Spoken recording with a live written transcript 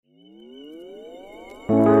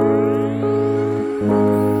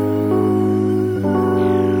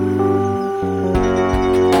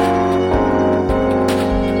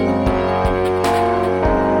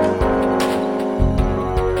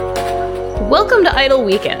Welcome to Idle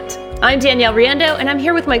Weekend. I'm Danielle Riendo, and I'm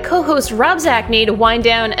here with my co-host Rob Zacny to wind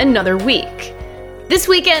down another week. This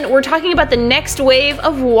weekend, we're talking about the next wave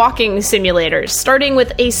of walking simulators, starting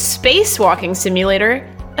with a spacewalking simulator,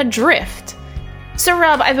 Adrift. So,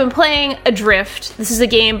 Rob, I've been playing Adrift. This is a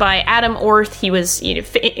game by Adam Orth. He was,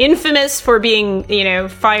 infamous for being,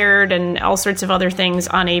 fired and all sorts of other things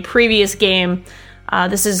on a previous game.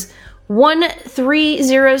 This is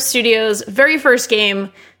 130 Studios' very first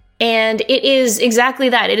game, and it is exactly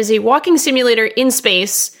that. It is a walking simulator in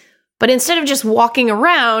space, but instead of just walking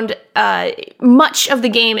around, much of the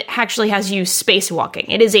game actually has you spacewalking.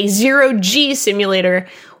 It is a zero-G simulator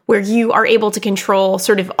where you are able to control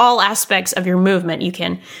sort of all aspects of your movement. You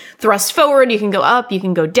can thrust forward, you can go up, you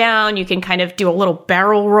can go down, you can kind of do a little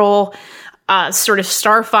barrel roll, sort of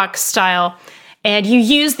Star Fox style. And you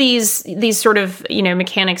use these sort of,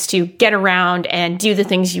 mechanics to get around and do the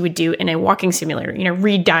things you would do in a walking simulator.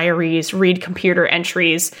 Read diaries, read computer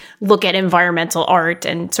entries, look at environmental art,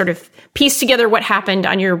 and sort of piece together what happened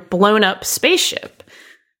on your blown up spaceship.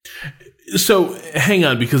 So hang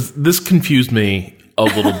on, because this confused me a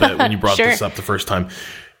little bit when you brought Sure. this up the first time.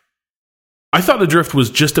 I thought Adrift was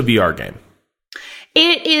just a VR game.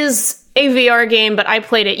 It is a VR game, but I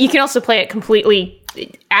played it. You can also play it completely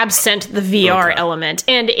absent the VR element.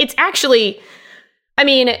 And it's actually,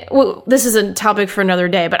 this is a topic for another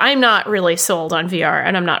day, but I'm not really sold on VR,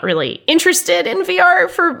 and I'm not really interested in VR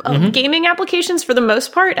for gaming applications for the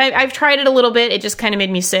most part. I've tried it a little bit. It just kind of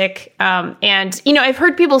made me sick. I've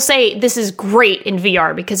heard people say this is great in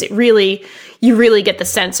VR because you really get the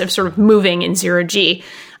sense of sort of moving in zero G.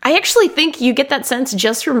 I actually think you get that sense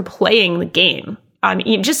just from playing the game.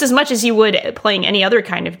 Just as much as you would playing any other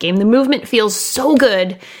kind of game. The movement feels so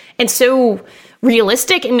good and so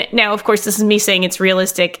realistic. And now, of course, this is me saying it's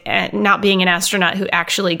realistic, not being an astronaut who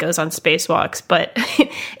actually goes on spacewalks, but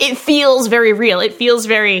it feels very real. It feels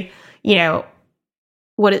very,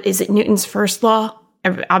 what is it? Newton's first law?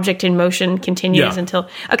 Object in motion continues until...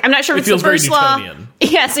 Okay, I'm not sure if it's the first law.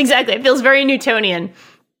 Yes, exactly. It feels very Newtonian.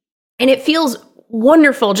 And it feels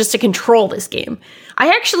wonderful just to control this game. I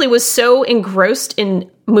actually was so engrossed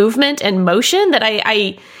in movement and motion that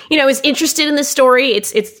I was interested in this story.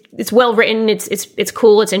 It's well written. It's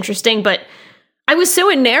cool. It's interesting. But I was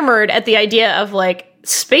so enamored at the idea of like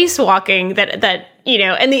spacewalking that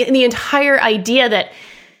and the entire idea that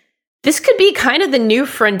this could be kind of the new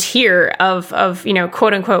frontier of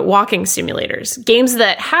quote unquote walking simulators, games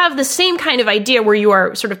that have the same kind of idea where you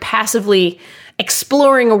are sort of passively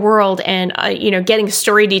exploring a world and, getting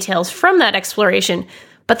story details from that exploration.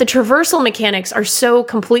 But the traversal mechanics are so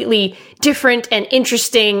completely different and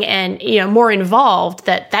interesting and, more involved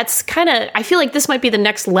that's kind of, I feel like this might be the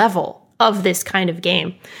next level of this kind of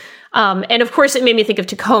game. And of course, it made me think of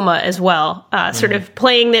Tacoma as well. Sort of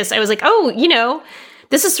playing this, I was like,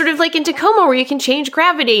 this is sort of like in Tacoma where you can change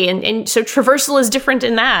gravity. And so traversal is different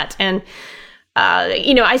in that. And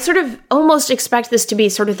I sort of almost expect this to be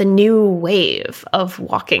sort of the new wave of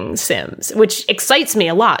walking sims, which excites me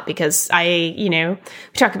a lot because we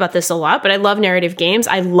talk about this a lot, but I love narrative games.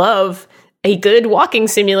 I love a good walking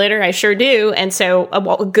simulator. I sure do. And so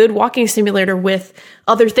a good walking simulator with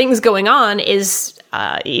other things going on is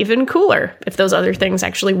even cooler if those other things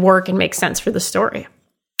actually work and make sense for the story.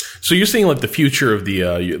 So you're saying like the future of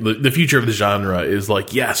the future of the genre is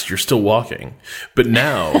like, yes, you're still walking, but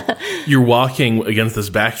now you're walking against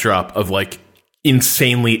this backdrop of like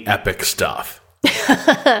insanely epic stuff.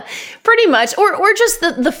 Pretty much, or just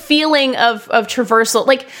the feeling of traversal.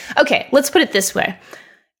 Like, okay, let's put it this way.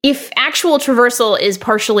 If actual traversal is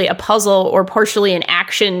partially a puzzle or partially an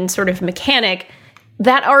action sort of mechanic,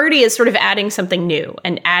 that already is sort of adding something new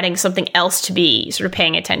and adding something else to be sort of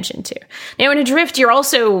paying attention to. Now, in Adrift, you're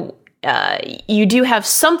also, you do have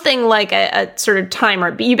something like a sort of timer,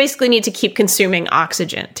 but you basically need to keep consuming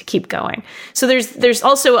oxygen to keep going. So there's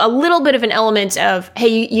also a little bit of an element of, hey,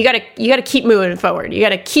 you gotta keep moving forward. You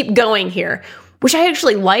gotta keep going here, which I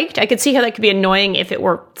actually liked. I could see how that could be annoying if it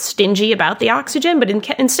were stingy about the oxygen, but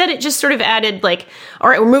instead it just sort of added like, all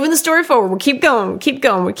right, we're moving the story forward. We'll keep going,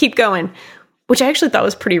 we keep going. Which I actually thought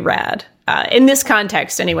was pretty rad. In this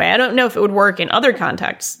context, anyway. I don't know if it would work in other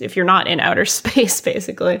contexts if you're not in outer space,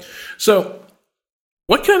 basically. So,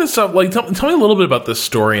 what kind of stuff, like, tell me a little bit about this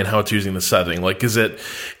story and how it's using the setting. Like, is it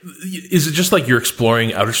just like you're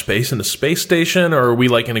exploring outer space in a space station, or are we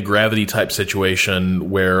like in a gravity type situation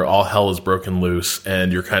where all hell is broken loose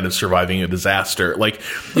and you're kind of surviving a disaster? Like,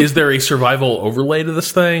 is there a survival overlay to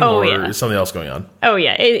this thing, or is something else going on? Oh,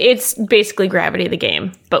 yeah. It's basically Gravity the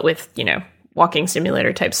game, but with, walking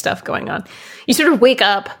simulator type stuff going on. You sort of wake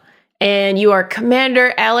up and you are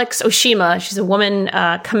Commander Alex Oshima. She's a woman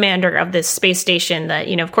commander of this space station that,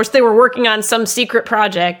 of course, they were working on some secret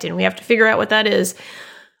project, and we have to figure out what that is.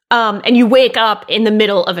 And you wake up in the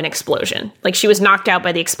middle of an explosion. Like, she was knocked out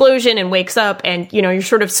by the explosion and wakes up, and, you're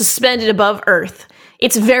sort of suspended above Earth.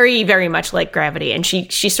 It's very, very much like Gravity, and she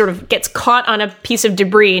sort of gets caught on a piece of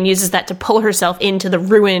debris and uses that to pull herself into the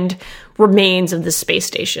ruined remains of the space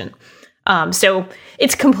station. So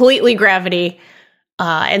it's completely Gravity.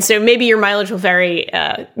 And so maybe your mileage will vary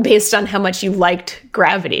based on how much you liked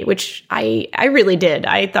Gravity, which I really did.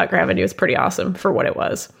 I thought Gravity was pretty awesome for what it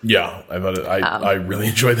was. Yeah, I thought I really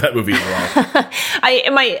enjoyed that movie as well.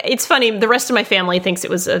 It's funny. The rest of my family thinks it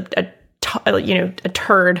was a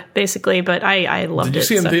turd, basically, but I loved it. Did you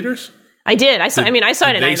see it in theaters? I did. I saw it in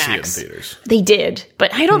IMAX. Did they see it in theaters? They did,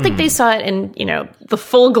 but I don't think they saw it in the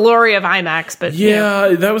full glory of IMAX. But yeah,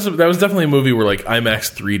 that was definitely a movie where, like,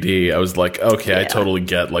 IMAX 3D. I was like, okay, I totally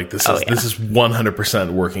get, like, this is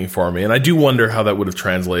 100% working for me, and I do wonder how that would have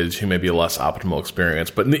translated to maybe a less optimal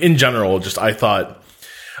experience. But in general, just I thought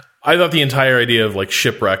the entire idea of, like,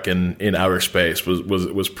 shipwreck in outer space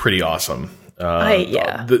was pretty awesome.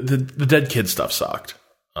 The dead kid stuff sucked.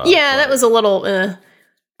 That was a little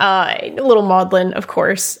maudlin, of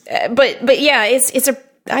course, but yeah,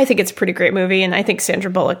 I think it's a pretty great movie, and I think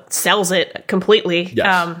Sandra Bullock sells it completely.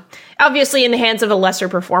 Yes. Obviously, in the hands of a lesser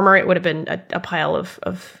performer, it would have been a pile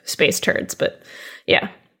of space turds, but yeah.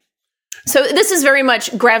 So this is very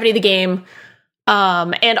much Gravity the game,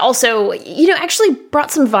 and also, actually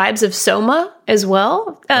brought some vibes of Soma as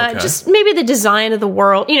well. Okay. Just maybe the design of the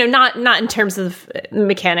world, not in terms of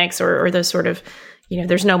mechanics or those sort of,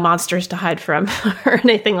 there's no monsters to hide from or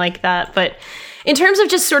anything like that. But in terms of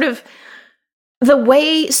just sort of the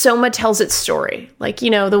way Soma tells its story, like,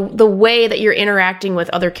 the way that you're interacting with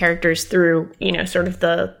other characters through, sort of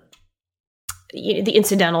the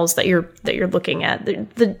incidentals that you're looking at,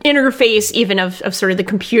 the interface even of sort of the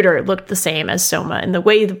computer looked the same as Soma, and the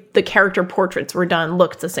way the character portraits were done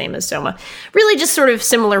looked the same as Soma. Really just sort of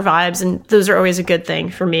similar vibes, and those are always a good thing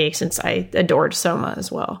for me since I adored Soma as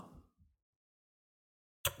well.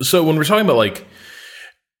 So when we're talking about,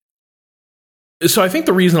 so I think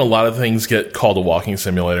the reason a lot of things get called a walking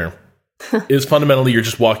simulator is fundamentally you're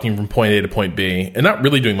just walking from point A to point B and not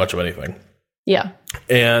really doing much of anything. Yeah.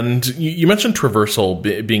 And you mentioned traversal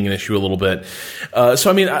being an issue a little bit. So,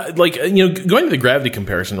 I mean, going to the Gravity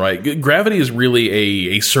comparison, right? Gravity is really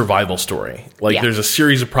a survival story. There's a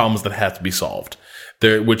series of problems that have to be solved,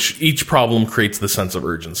 which each problem creates the sense of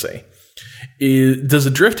urgency. Does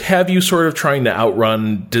Adrift have you sort of trying to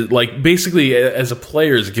outrun, basically as a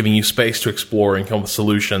player is giving you space to explore and come up with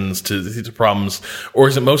solutions to problems, or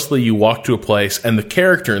is it mostly you walk to a place and the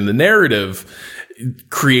character and the narrative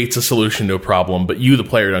creates a solution to a problem, but you, the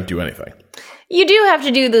player, don't do anything? You do have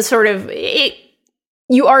to do the sort of,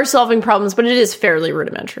 you are solving problems, but it is fairly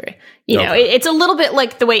rudimentary. It's a little bit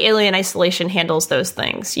like the way Alien Isolation handles those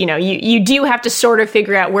things. You do have to sort of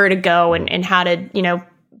figure out where to go and how to,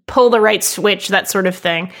 pull the right switch, that sort of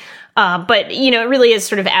thing. But it really is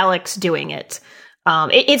sort of Alex doing it.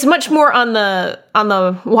 It's much more on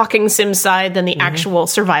the walking sim side than the actual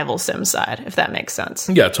survival sim side, if that makes sense.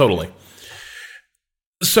 Yeah, totally.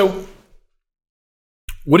 So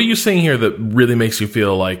what are you saying here that really makes you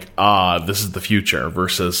feel like, this is the future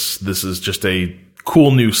versus this is just a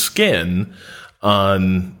cool new skin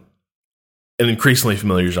on an increasingly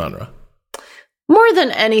familiar genre? More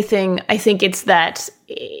than anything, I think it's that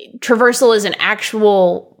traversal is an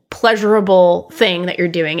actual pleasurable thing that you're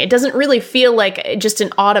doing. It doesn't really feel like just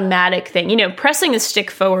an automatic thing. Pressing a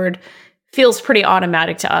stick forward feels pretty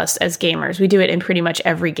automatic to us as gamers. We do it in pretty much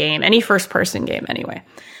every game, any first-person game anyway.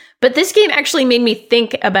 But this game actually made me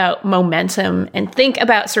think about momentum and think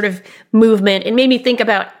about sort of movement, and made me think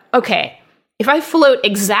about, okay, if I float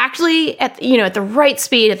exactly at the right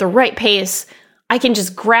speed, at the right pace, I can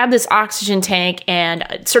just grab this oxygen tank and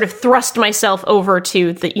sort of thrust myself over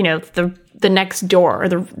to the next door, or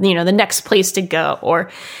the next place to go. Or,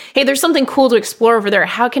 hey, there's something cool to explore over there.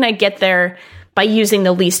 How can I get there by using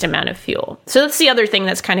the least amount of fuel? So that's the other thing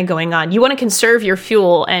that's kind of going on. You want to conserve your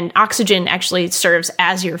fuel, and oxygen actually serves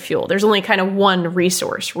as your fuel. There's only kind of one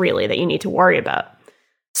resource, really, that you need to worry about.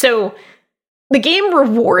 So the game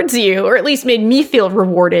rewards you, or at least made me feel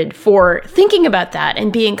rewarded for thinking about that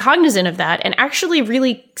and being cognizant of that, and actually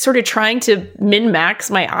really sort of trying to min-max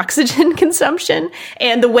my oxygen consumption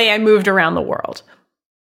and the way I moved around the world.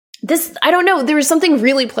 I don't know, there was something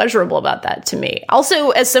really pleasurable about that to me.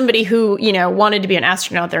 Also, as somebody who, wanted to be an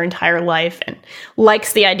astronaut their entire life and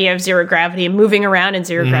likes the idea of zero gravity and moving around in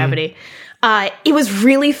zero gravity, it was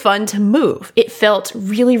really fun to move. It felt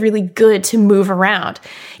really, really good to move around.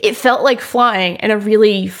 It felt like flying in a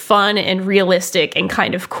really fun and realistic and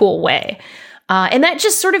kind of cool way. And that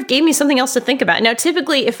just sort of gave me something else to think about. Now,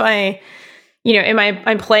 typically, if I'm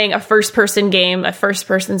playing a first-person game, a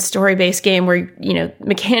first-person story-based game where,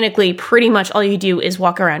 mechanically pretty much all you do is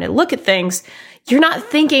walk around and look at things, you're not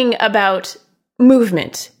thinking about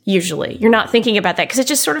movement, usually. You're not thinking about that because it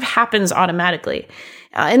just sort of happens automatically.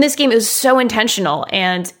 In this game, it was so intentional,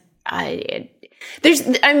 and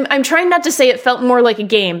I'm trying not to say it felt more like a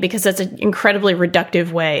game because that's an incredibly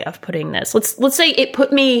reductive way of putting this. Let's say it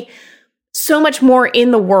put me so much more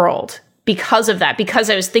in the world because of that, because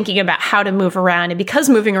I was thinking about how to move around, and because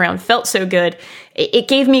moving around felt so good, it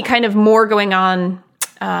gave me kind of more going on,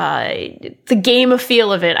 the game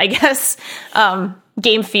feel of it, I guess.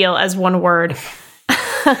 Game feel as one word.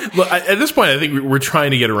 Well, at this point, I think we're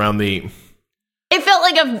trying to get around the... It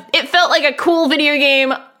felt like a cool video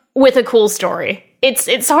game with a cool story.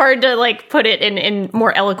 It's hard to put it in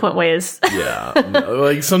more eloquent ways.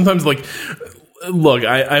 Yeah. Sometimes look,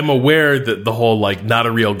 I'm aware that the whole not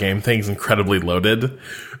a real game thing is incredibly loaded.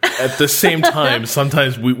 At the same time,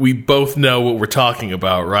 sometimes we both know what we're talking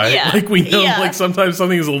about, right? Yeah. We know sometimes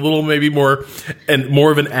something is a little maybe more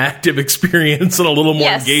of an active experience and a little more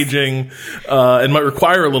engaging, and might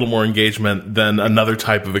require a little more engagement than another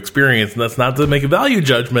type of experience. And that's not to make a value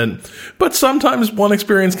judgment, but sometimes one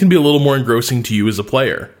experience can be a little more engrossing to you as a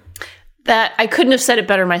player. That I couldn't have said it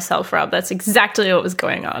better myself, Rob. That's exactly what was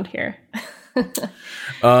going on here.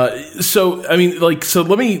 So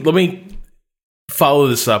let me follow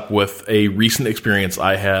this up with a recent experience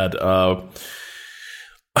I had. Not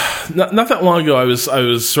that long ago, I was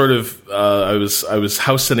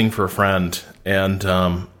house sitting for a friend, and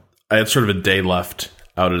I had sort of a day left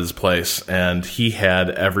out at his place, and he had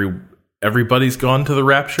everybody's gone to the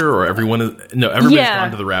Rapture, or everybody's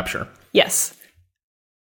gone to the Rapture. Yes.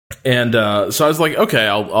 And so I was like, okay,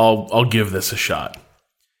 I'll give this a shot.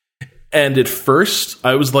 And at first,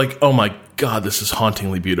 I was like, "Oh my god, this is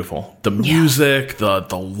hauntingly beautiful! The music,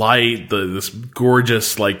 the light, this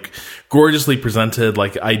gorgeously presented,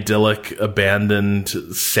 idyllic, abandoned,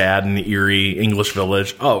 sad and eerie English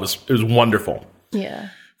village. Oh, it was wonderful. Yeah,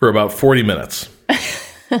 for about 40 minutes,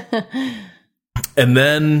 and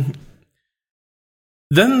then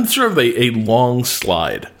sort of a long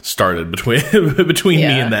slide started between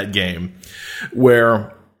me and that game,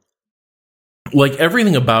 where."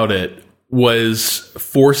 Everything about it was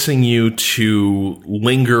forcing you to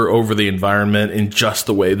linger over the environment in just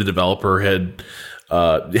the way the developer had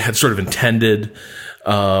sort of intended.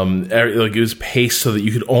 It was paced so that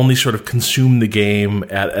you could only sort of consume the game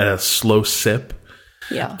at a slow sip.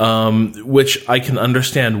 Yeah. Which I can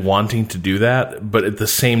understand wanting to do that, but at the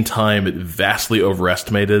same time, it vastly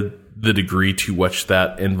overestimated the degree to which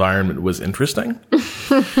that environment was interesting.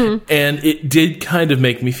 And it did kind of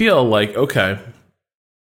make me feel like, okay,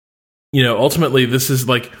 ultimately this is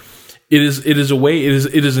it is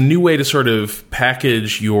a new way to sort of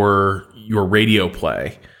package your radio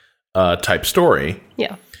play type story.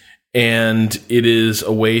 Yeah. And it is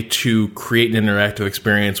a way to create an interactive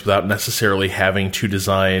experience without necessarily having to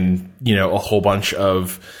design, a whole bunch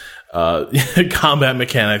of combat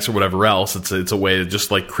mechanics or whatever else. It's a way to just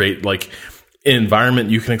create an environment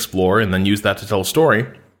you can explore and then use that to tell a story.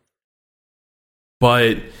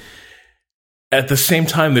 But at the same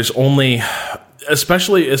time, there's only,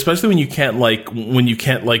 especially when you can't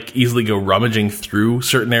easily go rummaging through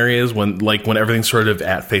certain areas when everything's sort of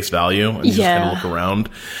at face value and you just kind of look around.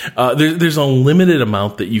 There's a limited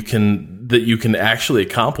amount that you can actually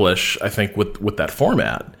accomplish, I think, with that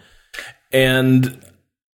format. And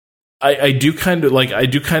I do kind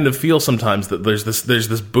of feel sometimes that there's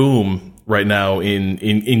this boom right now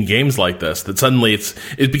in games like this, that suddenly it's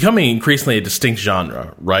becoming increasingly a distinct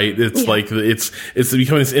genre, right? It's it's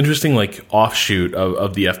becoming this interesting offshoot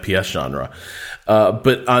of the FPS genre.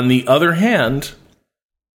 But on the other hand,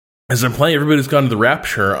 as I'm playing Everybody's Gone to the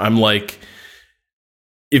Rapture, I'm like,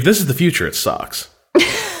 if this is the future, it sucks.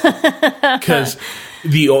 Because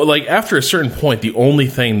after a certain point, the only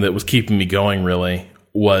thing that was keeping me going really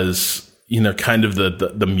was kind of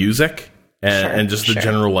the music and just the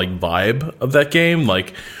general vibe of that game,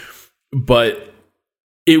 but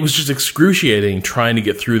it was just excruciating trying to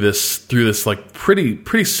get through this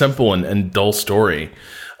pretty simple and dull story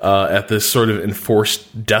at this sort of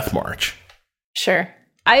enforced death march. Sure.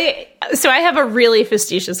 I have a really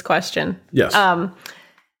facetious question. Yes.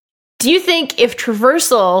 Do you think if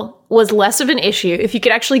traversal was less of an issue, if you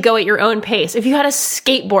could actually go at your own pace, if you had a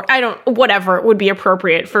skateboard, whatever would be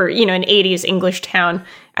appropriate for, an 80s English town.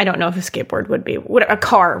 I don't know if a skateboard would be, a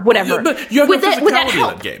car, whatever. But you have would that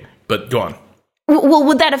help? In that game. But go on. Well,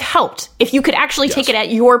 would that have helped if you could actually take it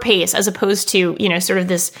at your pace as opposed to, sort of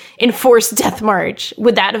this enforced death march?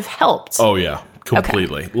 Would that have helped? Oh, yeah,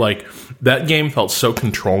 completely. Okay. Like, that game felt so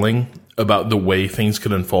controlling about the way things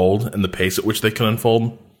could unfold and the pace at which they could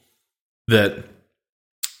unfold that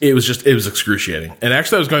it was excruciating. And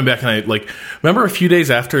actually, I was going back and I remember a few days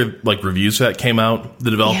after reviews that came out,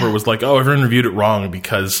 the developer was like, "Oh, everyone reviewed it wrong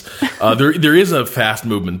because there is a fast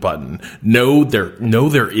movement button." No,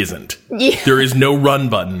 there isn't. Yeah. There is no run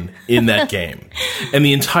button in that game, and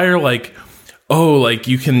the entire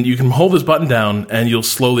you can hold this button down and you'll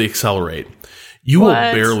slowly accelerate. You will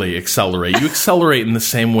barely accelerate. You accelerate in the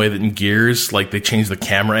same way that in Gears, they change the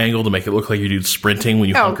camera angle to make it look like you're sprinting when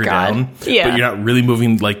you hunker down. Yeah. But you're not really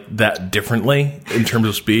moving that differently in terms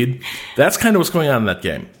of speed. That's kind of what's going on in that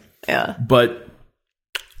game. Yeah. But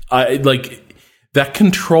that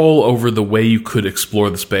control over the way you could explore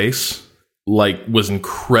the space, was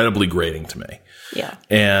incredibly grating to me. Yeah.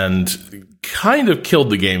 And kind of killed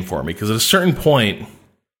the game for me because at a certain point,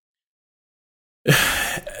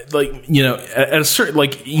 at a certain,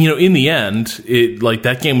 in the end, it,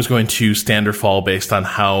 that game was going to stand or fall based on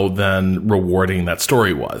how then rewarding that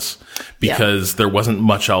story was, because there wasn't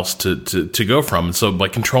much else to go from. And so by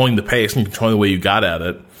controlling the pace and controlling the way you got at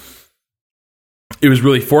it, it was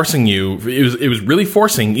really forcing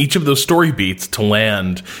each of those story beats to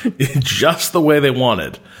land just the way they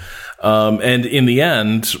wanted. And in the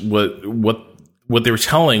end, what they were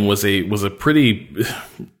telling was a pretty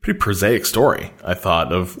prosaic story, I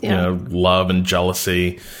thought, of love and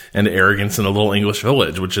jealousy and arrogance in a little English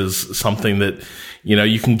village, which is something that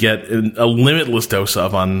you can get a limitless dose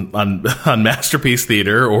of on Masterpiece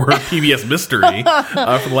Theater or PBS Mystery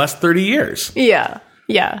for the last 30 years. Yeah,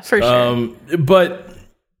 for sure. But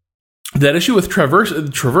that issue with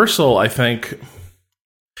traversal, I think,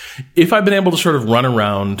 if I've been able to sort of run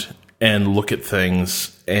around and look at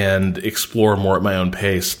things and explore more at my own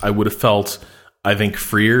pace, I would have felt, I think,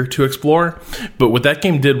 freer to explore. But what that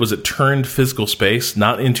game did was it turned physical space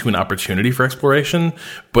not into an opportunity for exploration,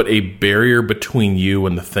 but a barrier between you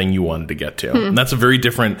and the thing you wanted to get to. And that's a very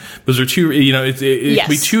different, those are two,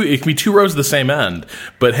 it can be two rows of the same end,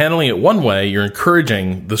 but handling it one way, you're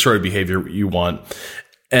encouraging the sort of behavior you want.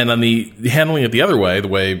 And on the handling it the other way, the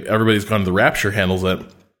way Everybody's Gone to the Rapture handles it,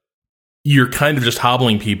 you're kind of just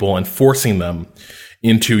hobbling people and forcing them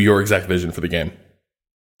into your exact vision for the game.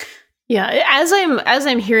 Yeah, as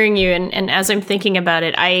I'm hearing you and as I'm thinking about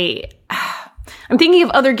it, I'm thinking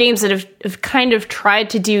of other games that have kind of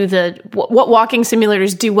tried to do what walking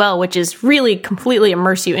simulators do well, which is really completely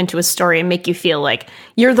immerse you into a story and make you feel like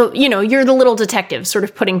you're the little detective sort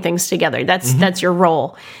of putting things together. That's your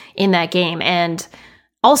role in that game, and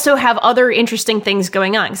also have other interesting things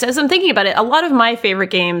going on. So as I'm thinking about it, a lot of my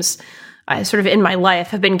favorite games sort of in my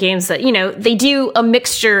life have been games that, they do a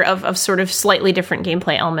mixture of sort of slightly different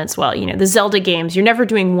gameplay elements. Well, the Zelda games, you're never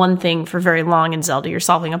doing one thing for very long in Zelda. You're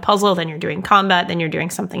solving a puzzle, then you're doing combat, then you're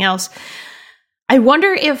doing something else. I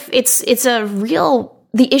wonder if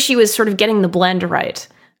the issue is sort of getting the blend right.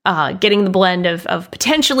 Getting the blend of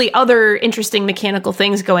potentially other interesting mechanical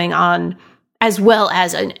things going on, as well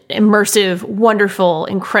as an immersive, wonderful,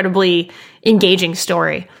 incredibly engaging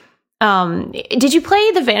story. Did you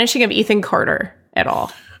play The Vanishing of Ethan Carter at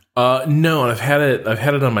all? No, and I've had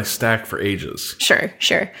it on my stack for ages. Sure.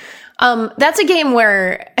 That's a game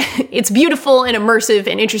where it's beautiful and immersive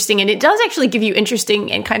and interesting, and it does actually give you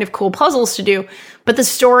interesting and kind of cool puzzles to do, but the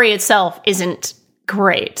story itself isn't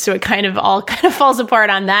great. So it kind of falls apart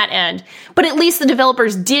on that end. But at least the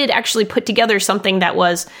developers did actually put together something that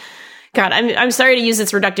was, God, I'm sorry to use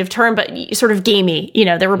this reductive term, but sort of gamey.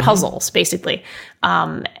 There were puzzles, basically.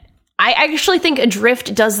 I actually think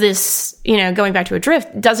Adrift does this, going back to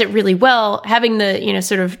Adrift, does it really well, having the,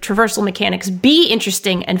 sort of traversal mechanics be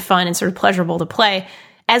interesting and fun and sort of pleasurable to play,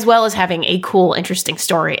 as well as having a cool, interesting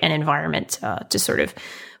story and environment to sort of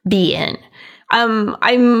be in.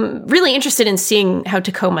 I'm really interested in seeing how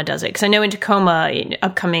Tacoma does it, because I know in Tacoma,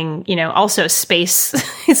 upcoming, also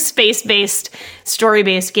space-based,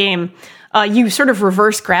 story-based game, you sort of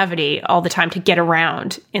reverse gravity all the time to get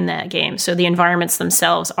around in that game. So the environments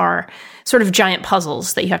themselves are sort of giant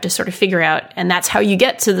puzzles that you have to sort of figure out, and that's how you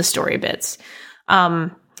get to the story bits. I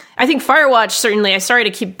think Firewatch, certainly, I'm sorry to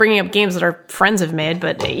keep bringing up games that our friends have made,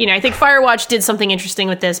 but, I think Firewatch did something interesting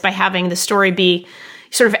with this by having the story be,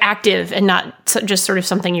 sort of active and not just sort of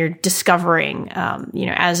something you're discovering,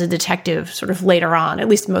 as a detective sort of later on, at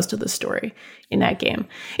least most of the story in that game.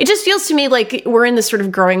 It just feels to me like we're in this sort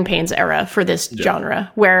of growing pains era for this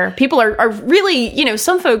genre where people are really,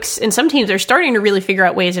 some folks and some teams are starting to really figure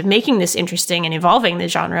out ways of making this interesting and evolving the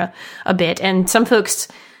genre a bit. And some folks,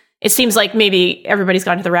 it seems like maybe Everybody's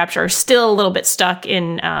Gone to the Rapture are still a little bit stuck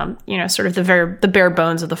in, sort of the bare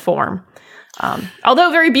bones of the form.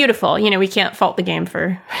 Although very beautiful, we can't fault the game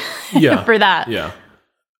for for that. Yeah.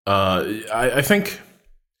 I think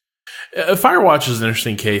Firewatch is an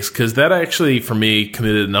interesting case because that actually, for me,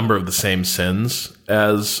 committed a number of the same sins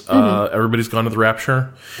as Everybody's Gone to the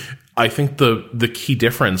Rapture. I think the key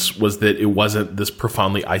difference was that it wasn't this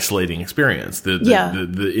profoundly isolating experience.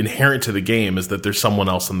 The inherent to the game is that there's someone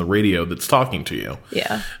else on the radio that's talking to you.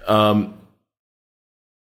 Yeah.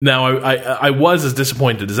 Now, I was as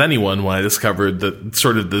disappointed as anyone when I discovered that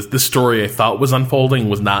sort of the story I thought was unfolding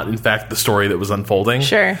was not, in fact, the story that was unfolding.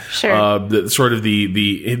 Sure. The sort of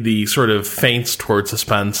the sort of feints toward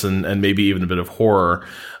suspense and maybe even a bit of horror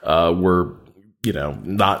were,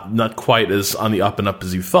 not quite as on the up and up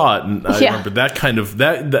as you thought. And I remember that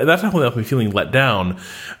definitely left me feeling let down.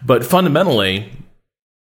 But fundamentally,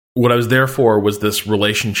 what I was there for was this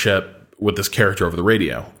relationship with this character over the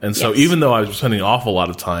radio. And so even though I was spending an awful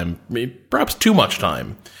lot of time, perhaps too much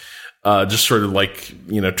time, just sort of like,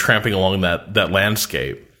 tramping along that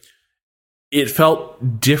landscape, it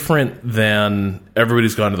felt different than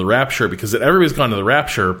Everybody's Gone to the Rapture, because at Everybody's Gone to the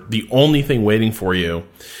Rapture, the only thing waiting for you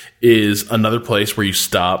is another place where you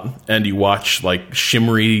stop and you watch like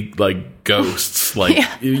shimmery like ghosts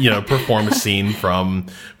perform a scene from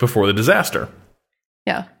before the disaster.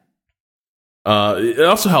 Yeah. It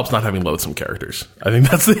also helps not having loathsome characters. I think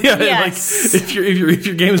that's the yes. like if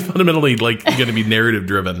your game is fundamentally like going to be narrative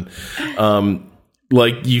driven,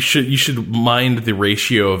 like you should mind the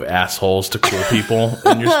ratio of assholes to cool people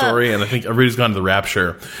in your story. And I think Everybody's Gone to the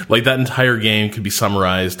Rapture, like that entire game could be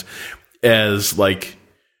summarized as like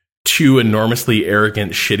two enormously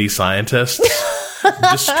arrogant, shitty scientists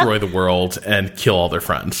destroy the world and kill all their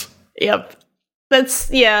friends. Yep.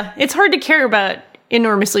 It's hard to care about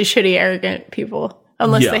enormously shitty, arrogant people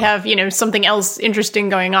unless they have, something else interesting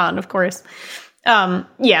going on, of course.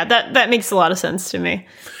 That makes a lot of sense to me.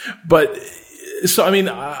 But so, I mean,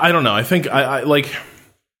 I don't know. I think I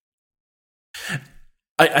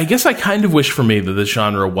guess I kind of wish for me that this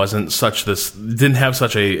genre didn't have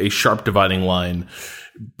such a sharp dividing line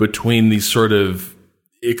between these sort of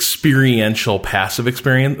experiential passive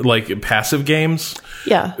games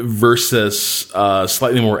versus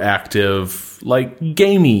slightly more active like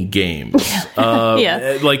gamey games.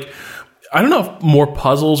 Like I don't know if more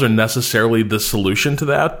puzzles are necessarily the solution to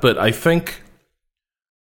that, but I think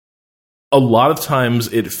a lot of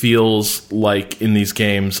times it feels like in these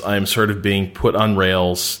games I'm sort of being put on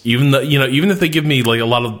rails, even if they give me like a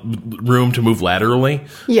lot of room to move laterally.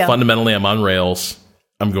 Fundamentally I'm on rails.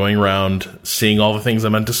 I'm going around seeing all the things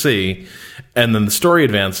I'm meant to see, and then the story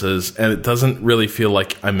advances, and it doesn't really feel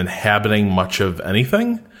like I'm inhabiting much of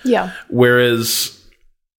anything. Yeah. Whereas,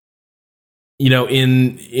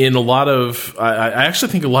 in a lot of, I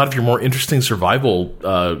actually think a lot of your more interesting survival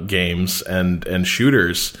games and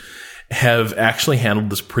shooters have actually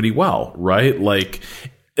handled this pretty well, right? Like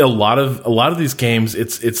a lot of these games,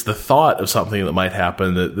 it's the thought of something that might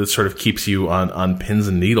happen that sort of keeps you on pins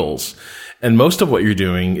and needles. And most of what you're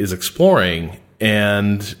doing is exploring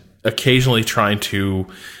and occasionally trying to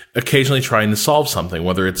solve something,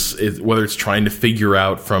 whether it's trying to figure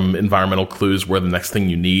out from environmental clues where the next thing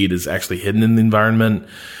you need is actually hidden in the environment,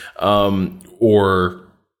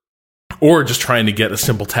 or just trying to get a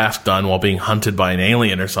simple task done while being hunted by an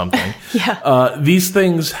alien or something. These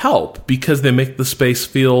things help because they make the space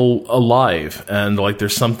feel alive and like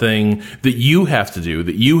there's something that you have to do,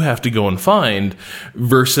 that you have to go and find,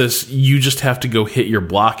 versus you just have to go hit your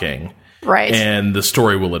blocking. Right. And the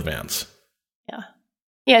story will advance.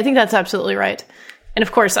 Yeah, I think that's absolutely right. And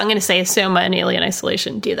of course, I'm going to say Soma and Alien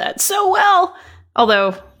Isolation do that so well.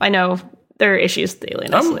 Although I know there are issues with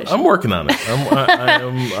Alien Isolation. I'm working on it.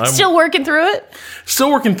 I'm still working through it?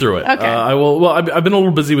 Still working through it. Okay. I've been a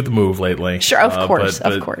little busy with the move lately. Sure, of course.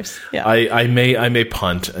 Yeah. I may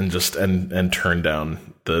punt and just and turn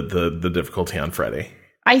down the difficulty on Friday.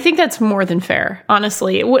 I think that's more than fair,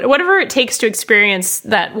 honestly. Whatever it takes to experience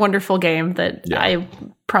that wonderful game that I'm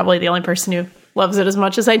probably the only person who loves it as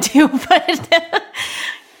much as I do, but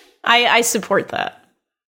I support that.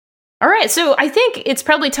 All right, so I think it's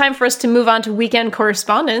probably time for us to move on to weekend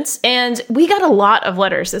correspondence, and we got a lot of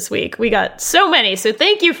letters this week. We got so many, so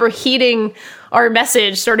thank you for heeding our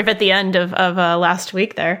message sort of at the end of last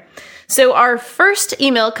week there. So our first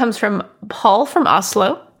email comes from Paul from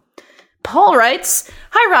Oslo. Paul writes,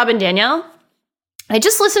 "Hi, Rob and Danielle. I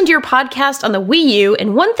just listened to your podcast on the Wii U,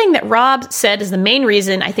 and one thing that Rob said is the main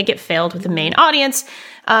reason I think it failed with the main audience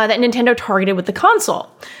that Nintendo targeted with the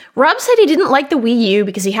console. Rob said he didn't like the Wii U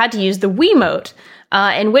because he had to use the Wiimote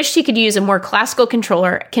and wished he could use a more classical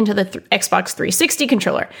controller akin to the Xbox 360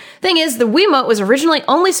 controller. Thing is, the Wiimote was originally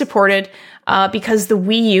only supported because the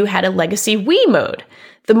Wii U had a legacy Wii mode.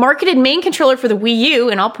 The marketed main controller for the Wii U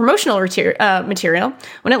and all promotional material,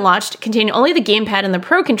 when it launched, contained only the gamepad and the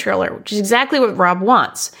Pro controller, which is exactly what Rob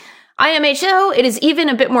wants. IMHO, it is even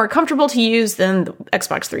a bit more comfortable to use than the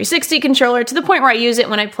Xbox 360 controller, to the point where I use it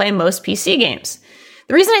when I play most PC games.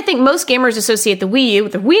 The reason I think most gamers associate the Wii U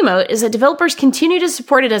with the Wiimote is that developers continue to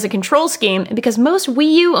support it as a control scheme, and because most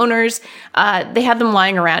Wii U owners, they had them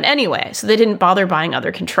lying around anyway, so they didn't bother buying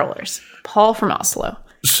other controllers." Paul from Oslo.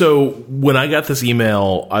 So when I got this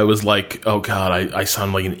email, I was like, oh God, I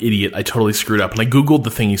sound like an idiot. I totally screwed up. And I Googled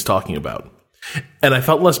the thing he's talking about. And I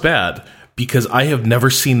felt less bad because I have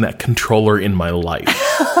never seen that controller in my life.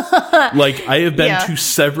 Like, I have been to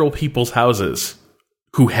several people's houses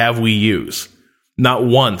who have Wii U's. Not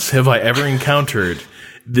once have I ever encountered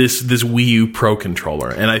this Wii U Pro controller.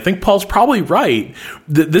 And I think Paul's probably right.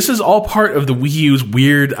 This is all part of the Wii U's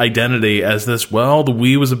weird identity as this, well, the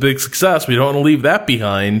Wii was a big success. We don't want to leave that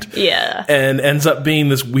behind. Yeah. And ends up being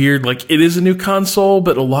this weird, like, it is a new console,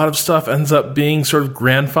 but a lot of stuff ends up being sort of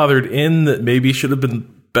grandfathered in that maybe should have been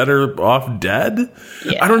better off dead.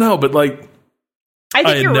 Yeah. I don't know, but like, I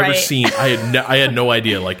think you're right. I had no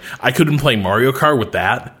idea. Like, I couldn't play Mario Kart with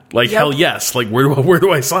that. Like, hell yes. Like, where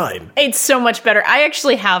do I sign? It's so much better. I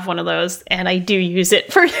actually have one of those, and I do use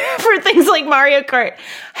it for things like Mario Kart.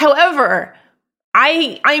 However,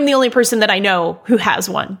 I am the only person that I know who has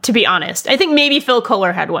one, to be honest. I think maybe Phil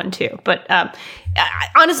Kohler had one too. But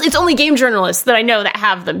honestly, it's only game journalists that I know that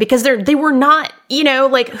have them, because they were not,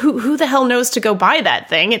 like, who the hell knows to go buy that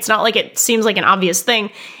thing? It's not like it seems like an obvious thing.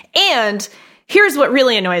 And here's what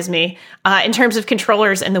really annoys me in terms of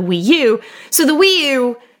controllers and the Wii U. So the Wii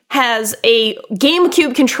U has a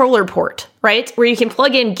GameCube controller port, right? Where you can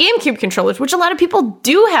plug in GameCube controllers, which a lot of people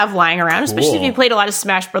do have lying around, especially if you played a lot of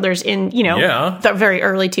Smash Brothers in, the very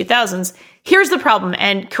early 2000s. Here's the problem,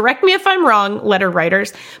 and correct me if I'm wrong, letter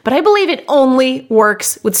writers, but I believe it only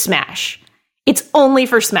works with Smash. It's only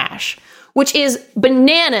for Smash, which is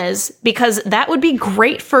bananas, because that would be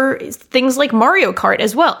great for things like Mario Kart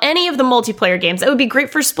as well. Any of the multiplayer games. That would be great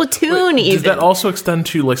for Splatoon. Wait, even. Does that also extend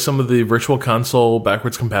to like some of the Virtual Console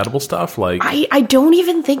backwards compatible stuff? Like, I don't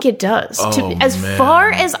even think it does. As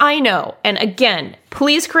far as I know, and again,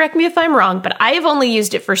 please correct me if I'm wrong, but I have only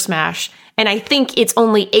used it for Smash, and I think it's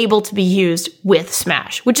only able to be used with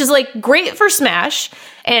Smash, which is like great for Smash.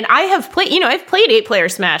 And I have played, I've played 8-player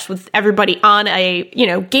Smash with everybody on a,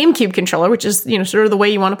 GameCube controller, which is, sort of the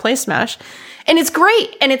way you want to play Smash. And it's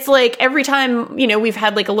great. And it's like every time, we've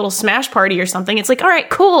had like a little Smash party or something, it's like, all right,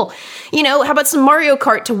 cool. How about some Mario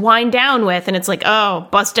Kart to wind down with? And it's like, oh,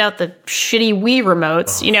 bust out the shitty Wii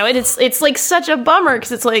remotes, and it's like such a bummer,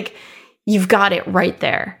 because it's like, you've got it right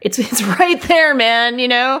there. It's right there,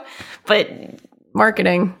 man, but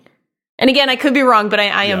marketing. And again, I could be wrong, but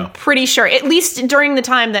I am pretty sure, at least during the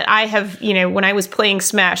time that I have, when I was playing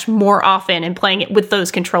Smash more often and playing it with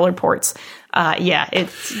those controller ports,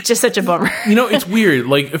 it's just such a bummer. It's weird.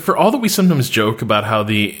 Like, for all that we sometimes joke about how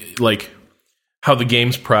the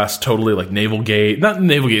games press totally like not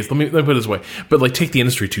navel gaze, let me put it this way, but like take the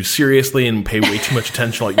industry too seriously and pay way too much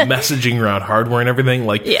attention, like messaging around hardware and everything.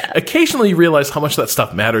 Like, occasionally you realize how much that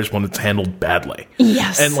stuff matters when it's handled badly.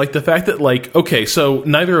 Yes. And like the fact that like, okay, so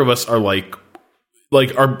neither of us are like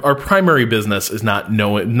our primary business is not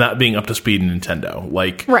being up to speed in Nintendo.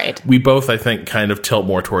 Like, right. We both, I think, kind of tilt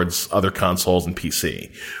more towards other consoles and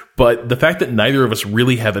PC. But the fact that neither of us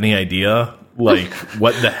really have any idea, like,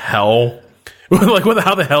 what the hell... like,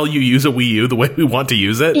 how the hell you use a Wii U the way we want to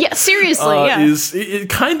use it? Yeah, seriously, it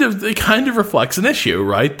kind of reflects an issue,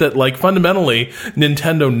 right? That like fundamentally,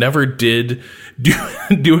 Nintendo never did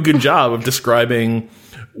do a good job of describing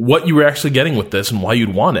what you were actually getting with this and why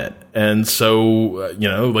you'd want it. And so,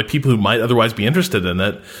 like people who might otherwise be interested in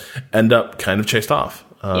it end up kind of chased off.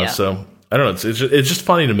 So I don't know. It's just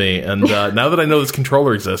funny to me. And now that I know this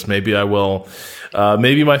controller exists, maybe I will.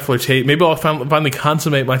 Maybe I'll finally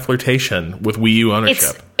consummate my flirtation with Wii U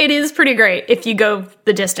ownership. It is pretty great if you go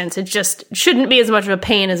the distance. It just shouldn't be as much of a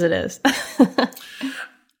pain as it is.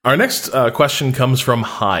 Our next question comes from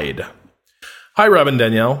Hyde. Hi, Rob and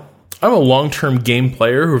Danielle. I'm a long-term game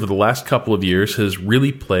player who over the last couple of years has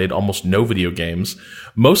really played almost no video games,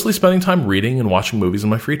 mostly spending time reading and watching movies in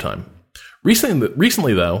my free time.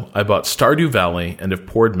 Recently, though, I bought Stardew Valley and have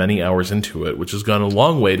poured many hours into it, which has gone a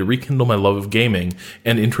long way to rekindle my love of gaming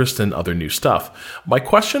and interest in other new stuff. My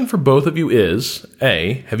question for both of you is,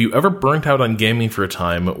 A, have you ever burnt out on gaming for a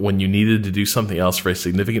time when you needed to do something else for a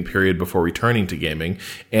significant period before returning to gaming?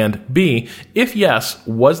 And B, if yes,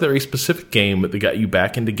 was there a specific game that got you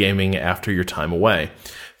back into gaming after your time away?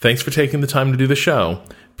 Thanks for taking the time to do the show.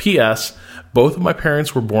 P.S. Both of my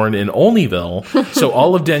parents were born in Olneyville, so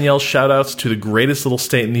all of Danielle's shout-outs to the greatest little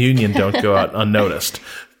state in the union don't go out unnoticed.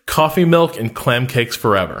 Coffee milk and clam cakes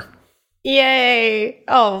forever. Yay!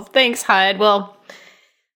 Oh, thanks, Hyde. Well,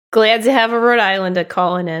 glad to have a Rhode Islander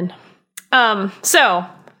calling in.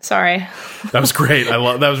 Sorry. That was great. That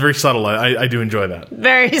was very subtle. I do enjoy that.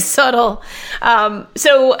 Very subtle.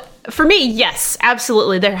 So for me, yes,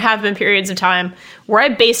 absolutely. There have been periods of time where I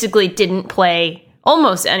basically didn't play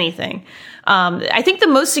almost anything. I think the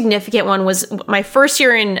most significant one was my first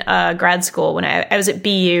year in grad school when I was at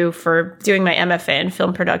BU for doing my MFA in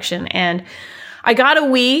film production. And I got a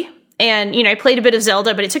Wii and, I played a bit of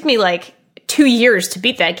Zelda, but it took me like 2 years to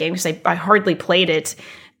beat that game because I hardly played it.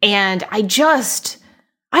 And I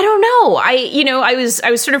don't know. I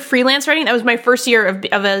was sort of freelance writing. That was my first year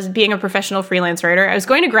of being a professional freelance writer. I was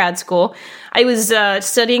going to grad school. I was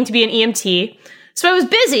studying to be an EMT. So I was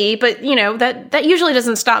busy, but, that usually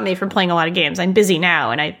doesn't stop me from playing a lot of games. I'm busy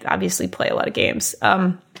now, and I obviously play a lot of games.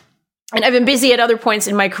 And I've been busy at other points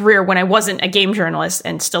in my career when I wasn't a game journalist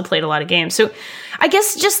and still played a lot of games. So I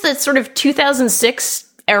guess just the sort of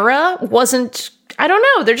 2006 era wasn't, I don't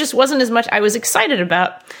know, there just wasn't as much I was excited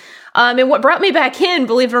about. And what brought me back in,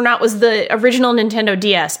 believe it or not, was the original Nintendo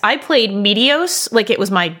DS. I played Meteos like it was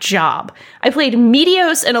my job. I played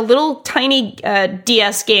Meteos and a little tiny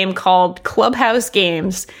DS game called Clubhouse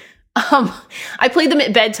Games. I played them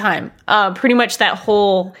at bedtime. Pretty much that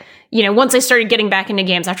whole, once I started getting back into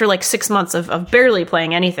games, after like 6 months of barely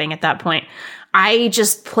playing anything at that point, I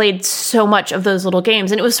just played so much of those little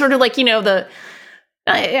games. And it was sort of like,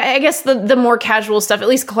 I guess the more casual stuff, at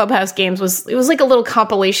least Clubhouse Games, was like a little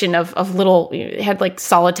compilation of little, it had like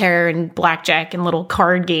solitaire and blackjack and little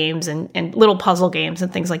card games and little puzzle games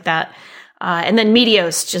and things like that. And then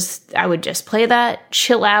Meteos, I would just play that,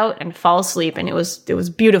 chill out, and fall asleep, and it was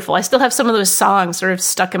beautiful. I still have some of those songs sort of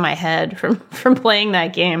stuck in my head from playing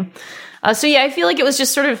that game. So yeah, I feel like it was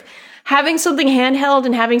just sort of having something handheld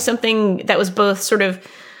and having something that was both sort of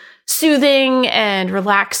soothing and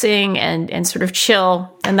relaxing and sort of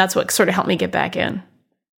chill. And that's what sort of helped me get back in.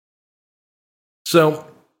 So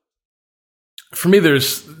for me,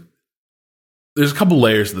 there's a couple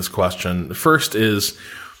layers to this question. The first is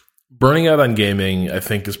burning out on gaming, I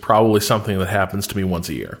think, is probably something that happens to me once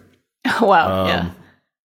a year. Wow. Yeah.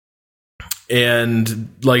 And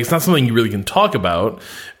like, it's not something you really can talk about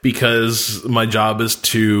because my job is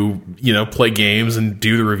to, play games and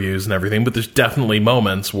do the reviews and everything. But there's definitely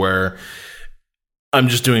moments where I'm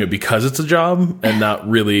just doing it because it's a job and not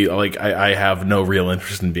really like I have no real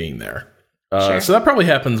interest in being there. Sure. So that probably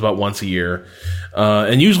happens about once a year.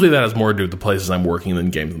 And usually that has more to do with the places I'm working than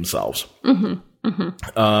games themselves. Mm-hmm.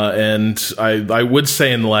 Mm-hmm. And I would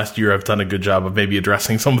say in the last year I've done a good job of maybe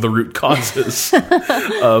addressing some of the root causes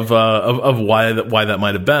of why that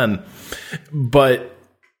might have been. But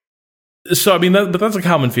so I mean, but that's a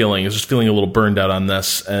common feeling, is just feeling a little burned out on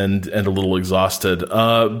this and a little exhausted.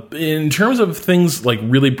 In terms of things like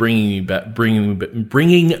really bringing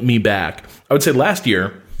me back, I would say last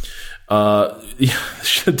year.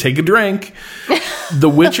 Should take a drink. The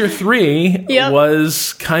Witcher 3 Yep.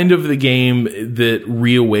 was kind of the game that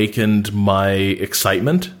reawakened my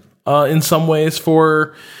excitement in some ways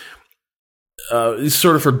for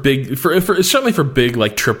certainly for big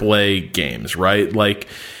like AAA games, right? Like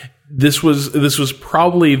this was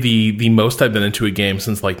probably the most I've been into a game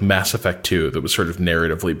since like Mass Effect 2 that was sort of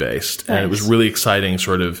narratively based. Nice. And it was really exciting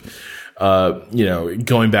sort of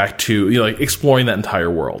going back to like exploring that entire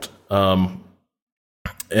world.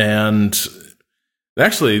 And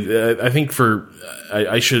actually, I think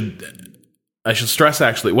I should stress,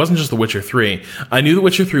 actually, it wasn't just The Witcher 3. I knew The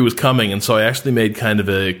Witcher 3 was coming, and so I actually made kind of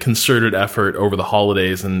a concerted effort over the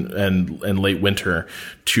holidays and late winter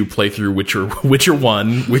to play through Witcher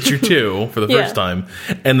 1, Witcher 2 for the first time,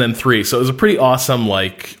 and then 3. So it was a pretty awesome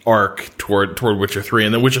like arc toward Witcher 3.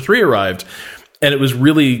 And then Witcher 3 arrived, and it was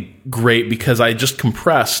really great because I just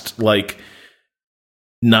compressed like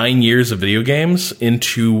 9 years of video games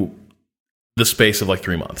into the space of like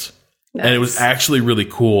 3 months. Nice. And it was actually really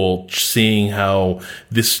cool seeing how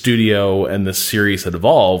this studio and this series had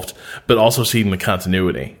evolved, but also seeing the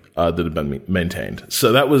continuity that had been maintained.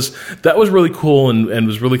 So that was really cool and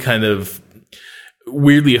was really kind of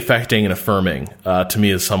weirdly affecting and affirming to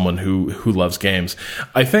me as someone who loves games.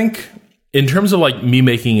 I think in terms of like me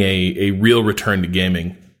making a real return to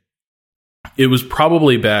gaming, it was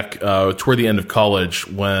probably back toward the end of college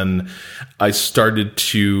when I started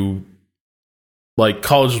to, like,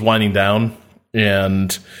 college was winding down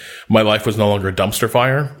and my life was no longer a dumpster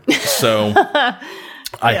fire. So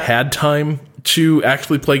I had time to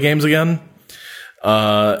actually play games again.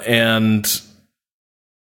 And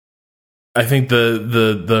I think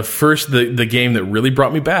the game that really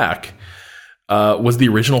brought me back was the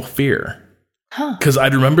original Fear. Because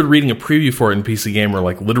I'd remembered reading a preview for it in PC Gamer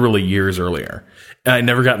like literally years earlier. And I'd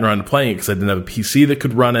never gotten around to playing it because I didn't have a PC that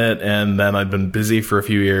could run it, and then I'd been busy for a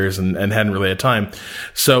few years and hadn't really had time.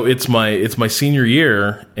 So it's my senior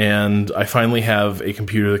year, and I finally have a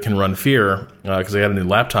computer that can run Fear because I got a new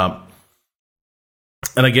laptop.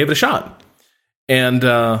 And I gave it a shot. And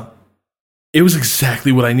it was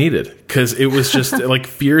exactly what I needed, because it was just like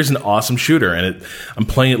Fear is an awesome shooter, and I'm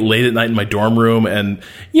playing it late at night in my dorm room, and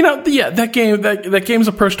that game's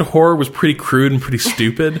approach to horror was pretty crude and pretty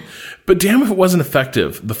stupid, but damn if it wasn't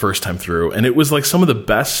effective the first time through, and it was like some of the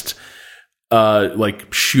best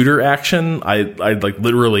like shooter action I'd like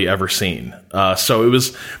literally ever seen. So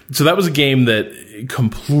that was a game that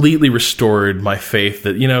completely restored my faith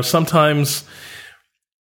that sometimes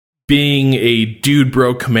being a dude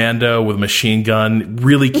bro commando with a machine gun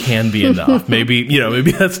really can be enough.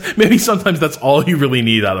 maybe sometimes that's all you really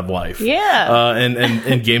need out of life. Yeah.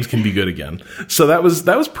 And games can be good again. So that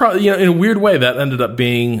was probably, in a weird way, that ended up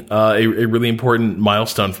being a really important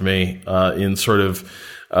milestone for me in sort of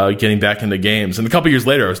getting back into games. And a couple years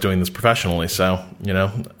later, I was doing this professionally. So,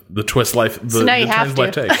 the twist life, so now you have to.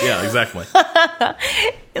 Life takes. Yeah, exactly.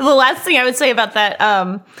 The last thing I would say about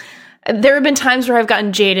that, there have been times where I've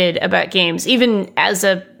gotten jaded about games, even as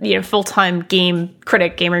a full-time game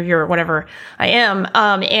critic, game reviewer, whatever I am.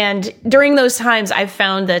 And during those times, I've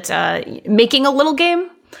found that making a little game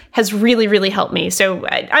has really, really helped me. So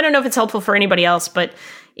I don't know if it's helpful for anybody else, but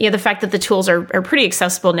the fact that the tools are pretty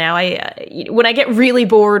accessible now. When I get really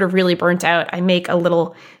bored or really burnt out, I make a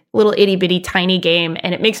little itty bitty tiny game,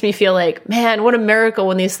 and it makes me feel like, man, what a miracle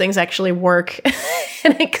when these things actually work.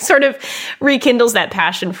 And it sort of rekindles that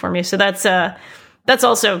passion for me. So that's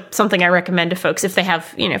also something I recommend to folks if they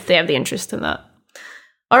have the interest in that.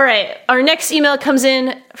 All right. Our next email comes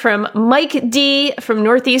in from Mike D from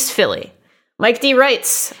Northeast Philly. Mike D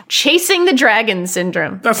writes, Chasing the Dragon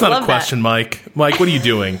Syndrome. That's not a question, Mike. Mike, what are you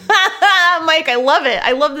doing? Mike, I love it.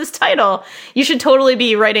 I love this title. You should totally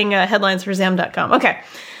be writing headlines for Zam.com. Okay.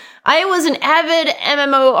 I was an avid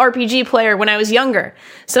MMORPG player when I was younger.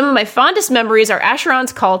 Some of my fondest memories are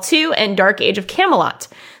Asheron's Call 2 and Dark Age of Camelot.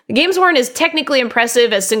 The games weren't as technically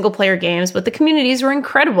impressive as single-player games, but the communities were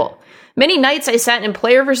incredible. Many nights I sat in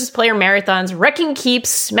player versus player marathons, wrecking keeps,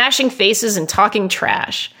 smashing faces, and talking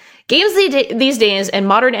trash. Games these days and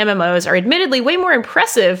modern MMOs are admittedly way more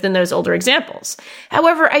impressive than those older examples.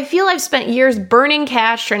 However, I feel I've spent years burning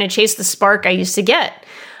cash trying to chase the spark I used to get.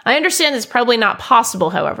 I understand it's probably not possible,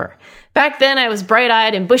 however. Back then, I was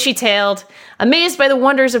bright-eyed and bushy-tailed, amazed by the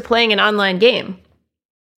wonders of playing an online game.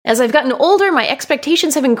 As I've gotten older, my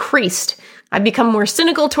expectations have increased. I've become more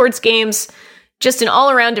cynical towards games, just an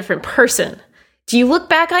all-around different person. Do you look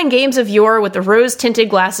back on games of yore with the rose-tinted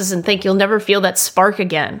glasses and think you'll never feel that spark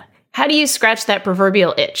again? How do you scratch that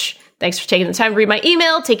proverbial itch? Thanks for taking the time to read my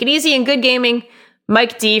email. Take it easy and good gaming.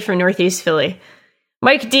 Mike D from Northeast Philly.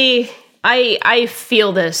 Mike D, I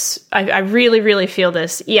feel this. I really, really feel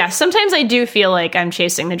this. Yeah, sometimes I do feel like I'm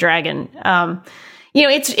chasing the dragon.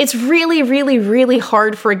 It's really, really, really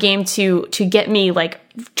hard for a game to get me like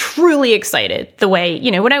truly excited the way,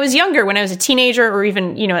 when I was younger, when I was a teenager or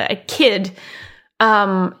even, a kid,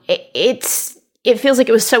 it feels like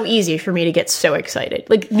it was so easy for me to get so excited.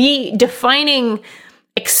 Like the defining,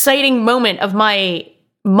 exciting moment of my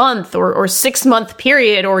month or 6 month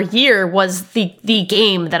period or year was the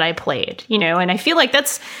game that I played, and I feel like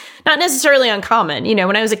that's not necessarily uncommon.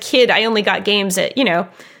 When I was a kid, I only got games at,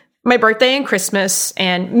 my birthday and Christmas,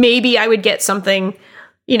 and maybe I would get something,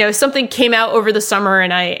 something came out over the summer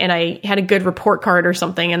and I had a good report card or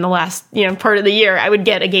something in the last, part of the year, I would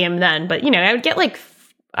get a game then. But, I would get like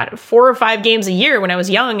 4 or 5 games a year when I was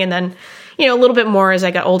young, and then, a little bit more as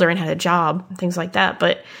I got older and had a job and things like that.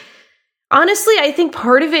 But honestly, I think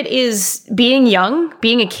part of it is being young,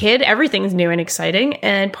 being a kid, everything's new and exciting.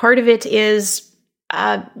 And part of it is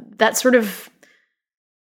that sort of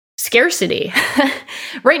scarcity.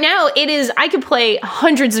 Right now, I could play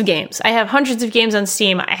hundreds of games. I have hundreds of games on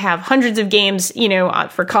Steam. I have hundreds of games,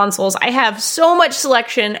 for consoles. I have so much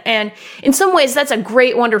selection. And in some ways, that's a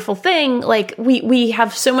great, wonderful thing. Like we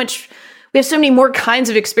have so much, we have so many more kinds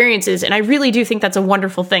of experiences, and I really do think that's a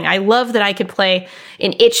wonderful thing. I love that I could play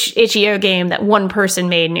an itch.io game that one person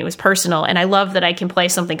made and it was personal, and I love that I can play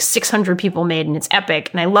something 600 people made and it's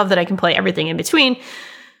epic, and I love that I can play everything in between.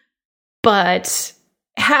 But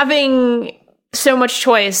having so much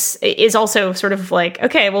choice is also sort of like,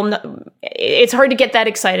 okay, well, no, it's hard to get that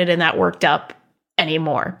excited and that worked up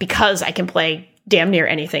anymore because I can play damn near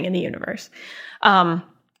anything in the universe.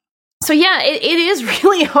 So yeah, it is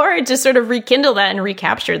really hard to sort of rekindle that and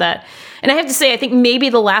recapture that. And I have to say, I think maybe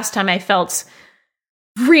the last time I felt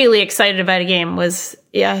really excited about a game was,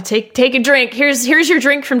 take a drink. Here's your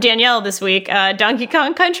drink from Danielle this week. Donkey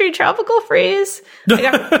Kong Country Tropical Freeze.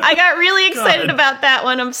 I got really excited about that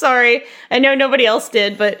one. I'm sorry. I know nobody else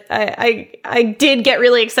did, but I did get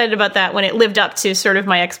really excited about that when it lived up to sort of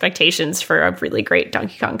my expectations for a really great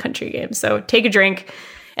Donkey Kong Country game. So take a drink.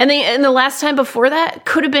 And the last time before that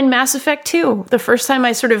could have been Mass Effect 2. The first time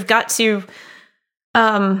I sort of got to,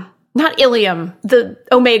 not Ilium, the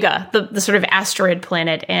Omega, the sort of asteroid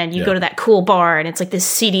planet, and you go to that cool bar, and it's like this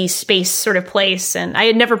seedy space sort of place. And I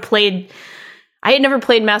had never played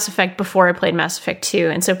Mass Effect before I played Mass Effect 2.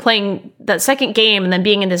 And so playing that second game and then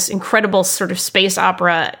being in this incredible sort of space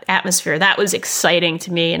opera atmosphere, that was exciting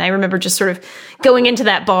to me. And I remember just sort of going into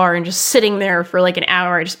that bar and just sitting there for like an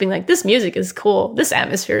hour and just being like, this music is cool. This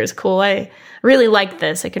atmosphere is cool. I really like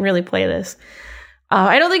this. I can really play this.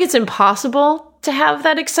 I don't think it's impossible to have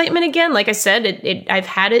that excitement again. Like I said, I've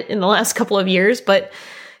had it in the last couple of years, but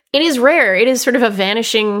it is rare. It is sort of a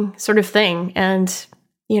vanishing sort of thing. And,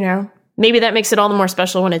 maybe that makes it all the more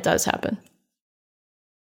special when it does happen.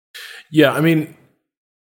 Yeah, I mean,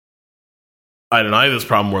 I don't know. I have this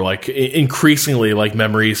problem where, like, increasingly, like,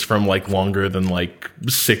 memories from, like, longer than, like,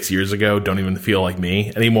 6 years ago don't even feel like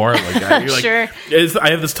me anymore. Like, sure. I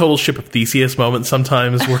have this total Ship of Theseus moment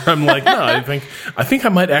sometimes where I'm like, no, I think I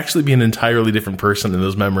might actually be an entirely different person, and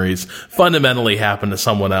those memories fundamentally happen to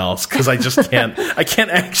someone else because I just can't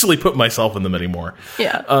actually put myself in them anymore.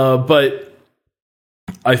 Yeah. But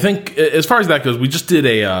I think as far as that goes, we just did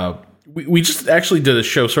we just actually did a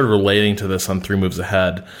show sort of relating to this on 3 Moves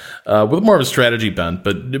Ahead, with more of a strategy bent,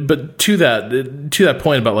 but to that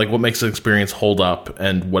point about like what makes an experience hold up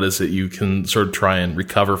and what is it you can sort of try and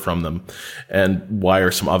recover from them, and why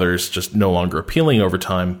are some others just no longer appealing over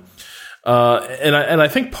time. And I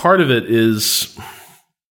think part of it is,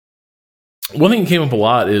 one thing that came up a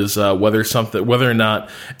lot is whether or not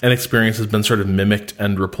an experience has been sort of mimicked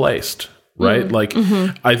and replaced. Right?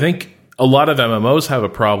 I think a lot of MMOs have a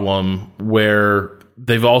problem where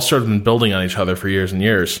they've all sort of been building on each other for years and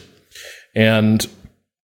years. And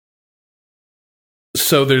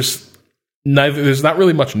so there's not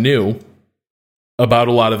really much new about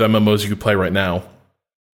a lot of MMOs you could play right now,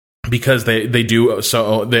 because they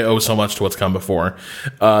owe so much to what's come before,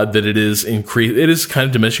 that it is kind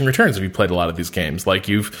of diminishing returns if you played a lot of these games. Like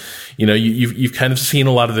you've kind of seen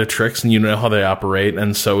a lot of their tricks and you know how they operate,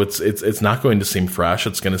 and so it's not going to seem fresh.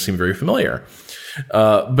 It's going to seem very familiar.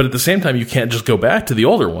 But at the same time, you can't just go back to the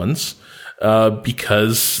older ones,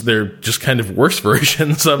 because they're just kind of worse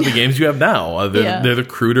versions of the games you have now. They're the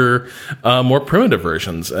cruder, more primitive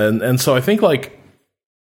versions, and so I think like,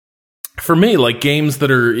 for me, like games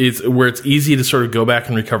that where it's easy to sort of go back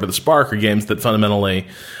and recover the spark, are games that fundamentally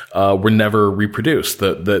were never reproduced,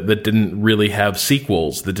 that didn't really have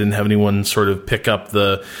sequels, that didn't have anyone sort of pick up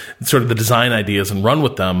the design ideas and run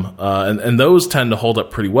with them, and those tend to hold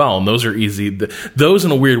up pretty well. And those are easy. Those,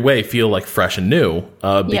 in a weird way, feel like fresh and new,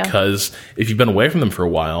 because if you've been away from them for a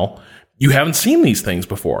while, you haven't seen these things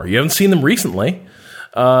before. You haven't seen them recently.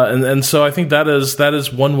 And so I think that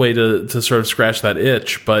is one way to sort of scratch that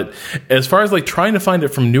itch. But as far as like trying to find it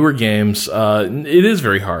from newer games, it is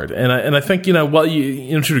very hard. And I think, to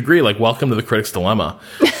a degree, like, welcome to the critic's dilemma,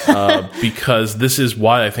 because this is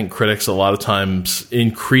why I think critics a lot of times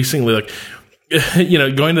increasingly like,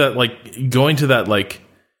 going to that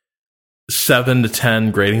 7 to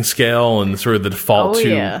 10 grading scale, and sort of the default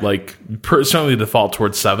certainly the default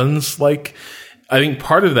towards 7s. Like, I think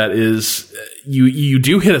part of that is you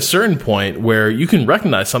do hit a certain point where you can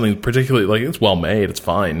recognize something particularly, like, it's well made, it's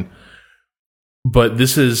fine, but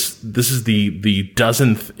this is the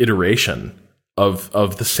dozenth iteration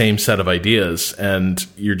of the same set of ideas, and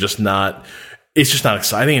it's just not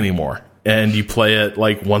exciting anymore. And you play it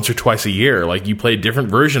like once or twice a year, like you play a different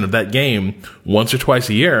version of that game once or twice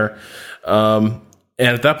a year, and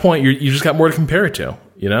at that point you just got more to compare it to,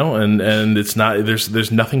 and it's not,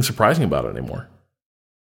 there's nothing surprising about it anymore.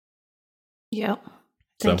 Yeah.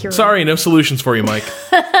 Sorry, no solutions for you, Mike.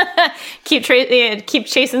 Keep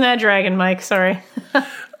chasing that dragon, Mike. Sorry.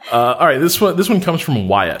 All right, this one comes from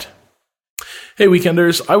Wyatt. Hey,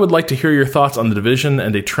 Weekenders, I would like to hear your thoughts on The Division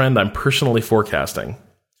and a trend I'm personally forecasting.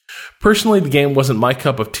 Personally, the game wasn't my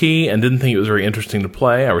cup of tea and didn't think it was very interesting to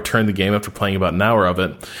play. I returned the game after playing about an hour of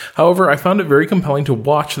it. However, I found it very compelling to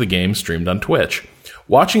watch the game streamed on Twitch.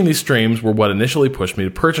 Watching these streams were what initially pushed me to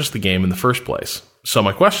purchase the game in the first place. So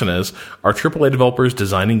my question is, are AAA developers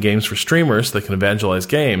designing games for streamers that can evangelize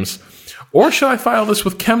games? Or should I file this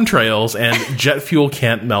with chemtrails and jet fuel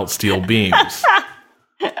can't melt steel beams?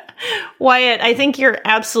 Wyatt, I think you're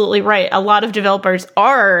absolutely right. A lot of developers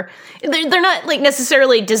are, they're not like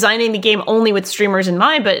necessarily designing the game only with streamers in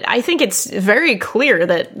mind, but I think it's very clear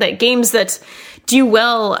that games that do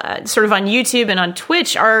well sort of on YouTube and on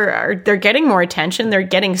Twitch they're getting more attention. They're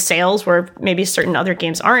getting sales where maybe certain other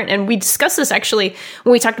games aren't. And we discussed this actually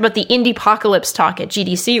when we talked about the Indiepocalypse talk at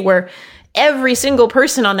GDC, where every single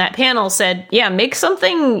person on that panel said, yeah, make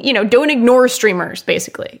something, don't ignore streamers,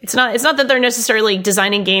 basically. It's not that they're necessarily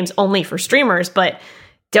designing games only for streamers, but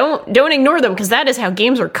don't ignore them, because that is how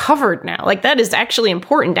games are covered now. Like, that is actually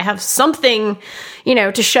important to have something,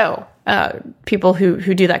 to show people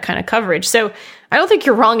who do that kind of coverage. So I don't think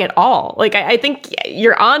you're wrong at all. Like, I think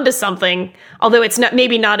you're onto something, although it's not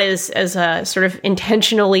as sort of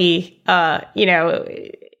intentionally,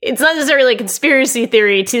 it's not necessarily a conspiracy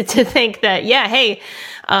theory to think that, yeah, hey,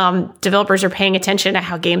 developers are paying attention to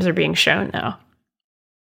how games are being shown now.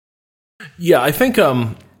 Yeah, I think,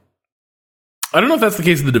 I don't know if that's the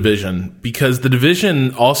case of The Division, because The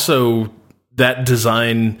Division also, that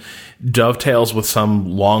design dovetails with some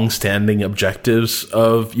long-standing objectives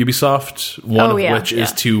of Ubisoft, one of which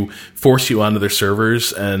is to force you onto their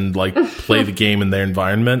servers and play the game in their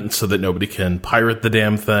environment so that nobody can pirate the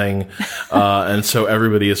damn thing. And so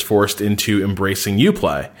everybody is forced into embracing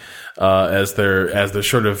Uplay as their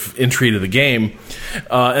sort of entry to the game.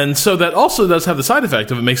 And so that also does have the side effect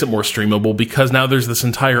of it makes it more streamable, because now there's this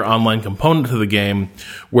entire online component to the game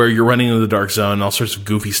where you're running into the dark zone and all sorts of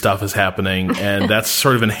goofy stuff is happening. And that's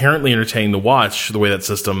sort of inherently entertaining to watch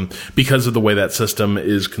because of the way that system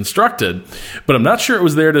is constructed. But I'm not sure it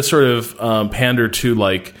was there to sort of pander to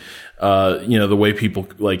the way people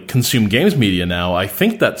consume games media now. I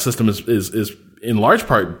think that system is in large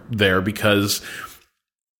part there because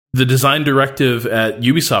the design directive at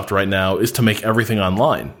Ubisoft right now is to make everything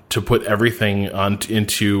online, to put everything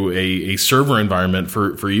into a server environment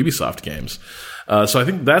for Ubisoft games. So I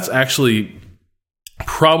think that's actually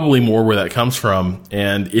probably more where that comes from,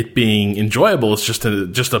 and it being enjoyable is just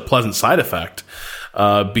a pleasant side effect.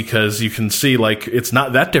 Because you can see it's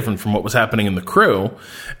not that different from what was happening in The Crew,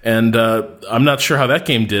 and I'm not sure how that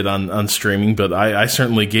game did on streaming, but I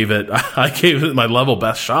certainly gave it my level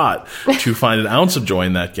best shot to find an ounce of joy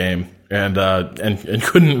in that game, and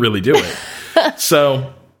couldn't really do it.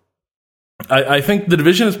 So I think The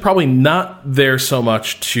Division is probably not there so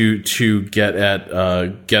much to get at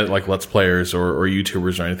like Let's Players or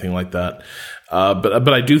YouTubers or anything like that.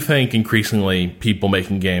 But I do think increasingly people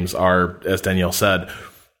making games are, as Danielle said,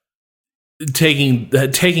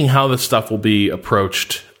 taking how this stuff will be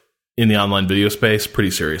approached in the online video space pretty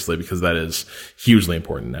seriously, because that is hugely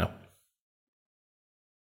important now.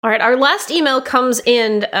 All right, our last email comes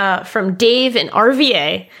in from Dave in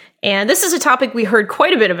RVA, and this is a topic we heard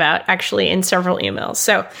quite a bit about, actually, in several emails.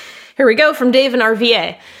 So here we go from Dave in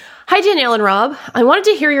RVA. Hi, Danielle and Rob. I wanted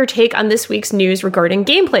to hear your take on this week's news regarding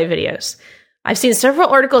gameplay videos. I've seen several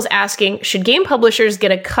articles asking, should game publishers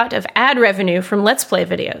get a cut of ad revenue from Let's Play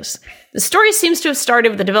videos? The story seems to have started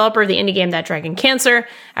with the developer of the indie game That Dragon Cancer.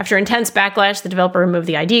 After intense backlash, the developer removed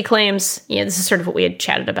the ID claims. This is sort of what we had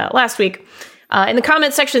chatted about last week. In the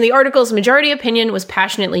comments section of the article's majority opinion was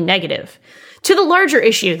passionately negative. To the larger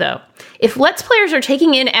issue, though, if Let's Players are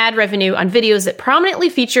taking in ad revenue on videos that prominently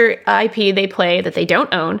feature IP they play that they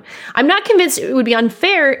don't own, I'm not convinced it would be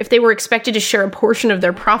unfair if they were expected to share a portion of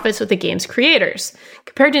their profits with the game's creators.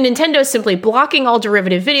 Compared to Nintendo simply blocking all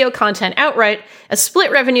derivative video content outright, a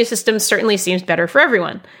split revenue system certainly seems better for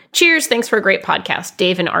everyone. Cheers, thanks for a great podcast,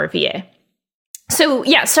 Dave in RVA. So,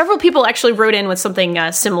 yeah, several people actually wrote in with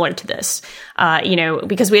something similar to this,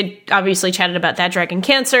 because we had obviously chatted about That Dragon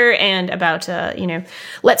Cancer and about,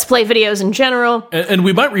 Let's Play videos in general. And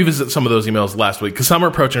we might revisit some of those emails last week, because some are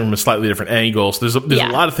approaching from a slightly different angle. So there's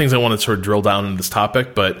a lot of things I want to sort of drill down into this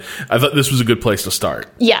topic, but I thought this was a good place to start.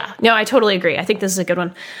 Yeah, no, I totally agree. I think this is a good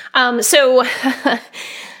one.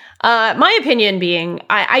 My opinion being,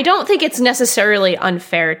 I don't think it's necessarily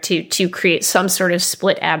unfair to create some sort of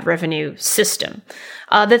split ad revenue system.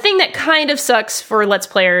 The thing that kind of sucks for Let's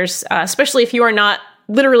Players, especially if you are not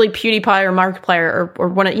literally PewDiePie or Markiplier or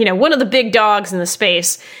one of the big dogs in the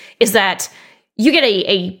space, is that you get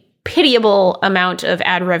a pitiable amount of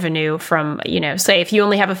ad revenue from, say if you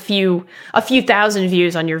only have a few thousand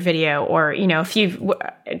views on your video, or,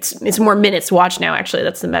 it's more minutes watched now. Actually,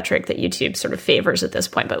 that's the metric that YouTube sort of favors at this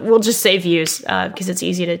point, but we'll just say views, because it's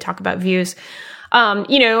easy to talk about views.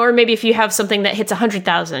 Or maybe if you have something that hits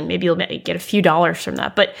 100,000, maybe you'll get a few dollars from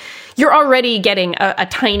that, but you're already getting a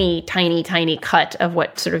tiny, tiny, tiny cut of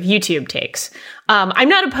what sort of YouTube takes. I'm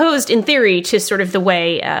not opposed in theory to sort of the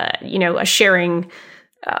way, a sharing,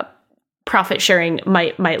 profit sharing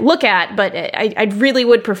might look at, but I really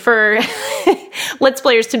would prefer Let's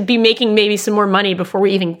Players to be making maybe some more money before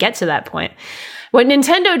we even get to that point. What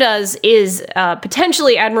Nintendo does is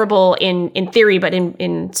potentially admirable in theory, but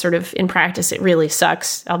in practice, it really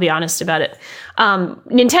sucks. I'll be honest about it.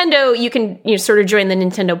 Nintendo, you can sort of join the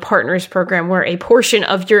Nintendo Partners Program, where a portion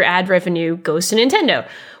of your ad revenue goes to Nintendo,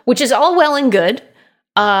 which is all well and good.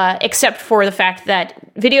 Except for the fact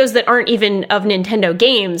that videos that aren't even of Nintendo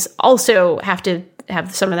games also have to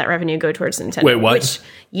have some of that revenue go towards Nintendo. Wait, what? Which,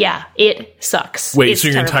 yeah, it sucks. Wait, it's so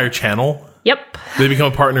your terrible. entire channel? Yep. They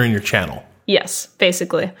become a partner in your channel? Yes,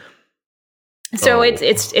 basically. So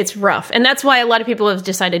it's rough. And that's why a lot of people have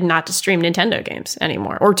decided not to stream Nintendo games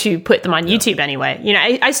anymore, or to put them on YouTube anyway.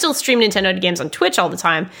 I still stream Nintendo games on Twitch all the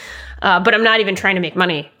time. But I'm not even trying to make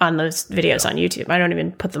money on those videos on YouTube. I don't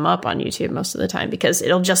even put them up on YouTube most of the time, because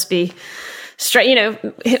it'll just be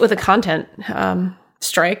hit with a content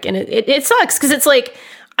strike, and it sucks, because it's like,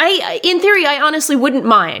 in theory, I honestly wouldn't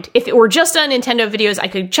mind if it were just on Nintendo videos. I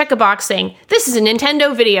could check a box saying, this is a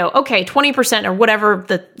Nintendo video. Okay, 20% or whatever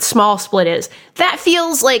the small split is. That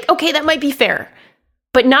feels like, okay, that might be fair.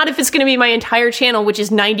 But not if it's going to be my entire channel, which is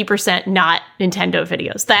 90% not Nintendo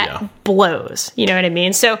videos. That blows. You know what I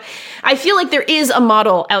mean? So I feel like there is a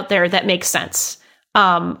model out there that makes sense.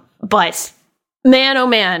 But man, oh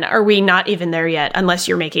man, are we not even there yet, unless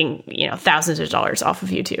you're making, thousands of dollars off of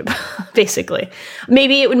YouTube, basically.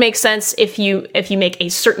 Maybe it would make sense if you make a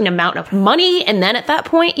certain amount of money, and then at that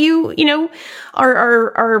point you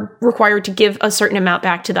are required to give a certain amount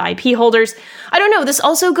back to the IP holders. I don't know. This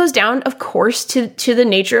also goes down, of course, to the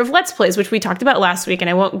nature of Let's Plays, which we talked about last week, and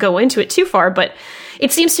I won't go into it too far, but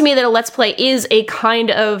it seems to me that a Let's Play is a kind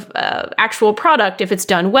of actual product if it's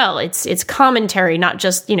done well. It's commentary, not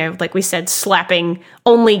just, like we said, slapping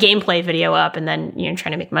only gameplay video up and then,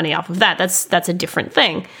 trying to make money off of that. That's a different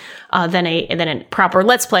thing than a proper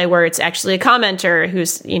Let's Play, where it's actually a commenter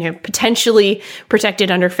who's, potentially protected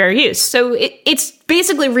under fair use. So it's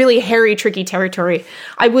basically really hairy, tricky territory.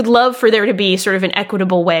 I would love for there to be sort of an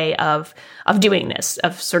equitable way of doing this,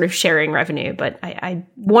 of sort of sharing revenue, but I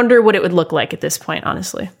wonder what it would look like at this point,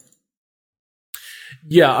 honestly.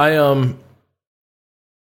 Yeah, I'm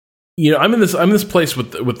in this place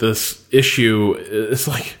with this issue. It's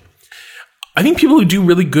like, I think people who do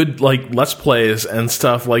really good, like, Let's Plays and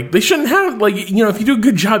stuff, like, they shouldn't have, like, if you do a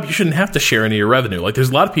good job, you shouldn't have to share any of your revenue. Like, there's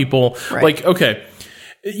a lot of people, right. Like, okay,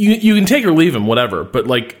 you can take or leave them, whatever, but,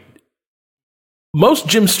 like, most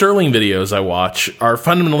Jim Sterling videos I watch are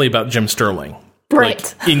fundamentally about Jim Sterling.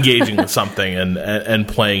 Right. Like, engaging with something and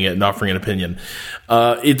playing it and offering an opinion.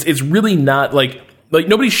 It's really not, like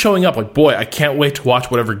nobody's showing up like, boy, I can't wait to watch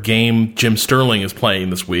whatever game Jim Sterling is playing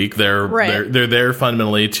this week. They're there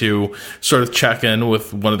fundamentally to sort of check in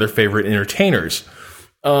with one of their favorite entertainers.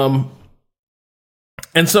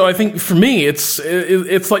 And so I think for me, it's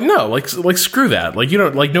like, no, like screw that. Like, you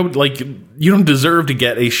don't deserve to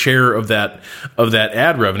get a share of that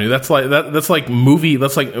ad revenue. That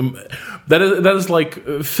is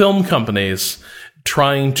like film companies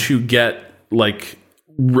trying to get like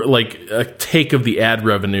a take of the ad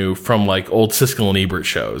revenue from like old Siskel and Ebert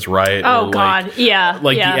shows, right? Oh, or God, yeah,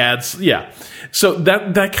 the ads, yeah. So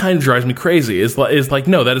that kind of drives me crazy. Is like,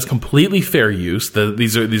 no, that is completely fair use.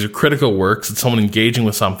 These are critical works. It's someone engaging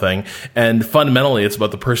with something, and fundamentally, it's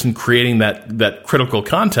about the person creating that critical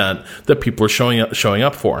content that people are showing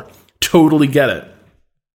up for. Totally get it.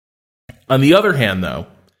 On the other hand, though,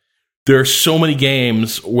 there are so many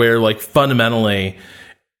games where, like, fundamentally,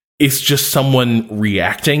 it's just someone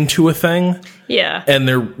reacting to a thing. Yeah. And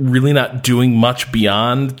they're really not doing much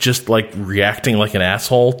beyond just like reacting like an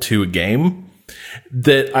asshole to a game.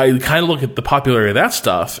 That I kind of look at the popularity of that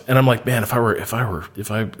stuff and I'm like, man, if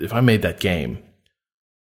I made that game,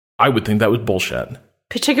 I would think that was bullshit.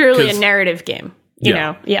 Particularly a narrative game. You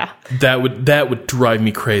know, yeah. That would drive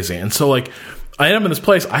me crazy. And so, like, I am in this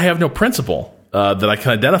place. I have no principle that I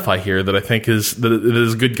can identify here that I think is a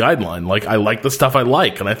good guideline. Like, I like the stuff I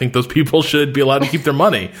like, and I think those people should be allowed to keep their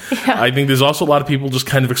money. Yeah. I think there's also a lot of people just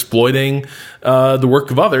kind of exploiting the work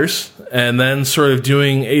of others and then sort of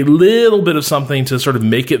doing a little bit of something to sort of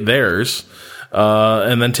make it theirs,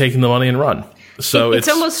 and then taking the money and run. So it's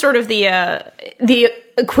almost sort of the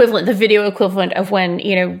equivalent, the video equivalent of when,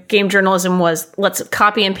 game journalism was, let's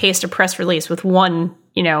copy and paste a press release with one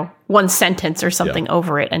sentence or something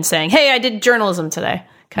over it and saying, hey, I did journalism today.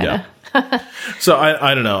 Kind of. Yeah. So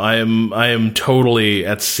I don't know. I am totally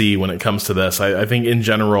at sea when it comes to this. I think in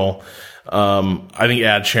general, I think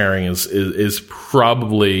ad sharing is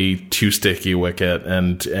probably too sticky wicket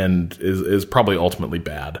and is probably ultimately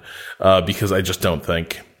bad, because I just don't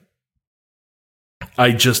think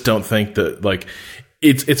that, like,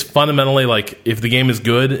 it's fundamentally, like, if the game is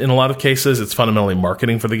good in a lot of cases, it's fundamentally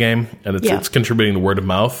marketing for the game, and it's contributing to word of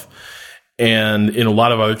mouth. And in a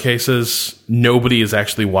lot of other cases, nobody is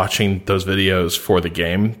actually watching those videos for the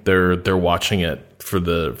game. They're watching it for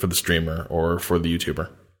the streamer or for the YouTuber.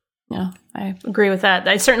 Yeah, I agree with that.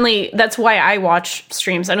 That's why I watch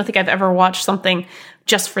streams. I don't think I've ever watched something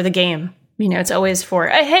just for the game. It's always for,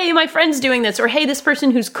 hey, my friend's doing this, or hey, this person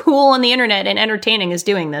who's cool on the internet and entertaining is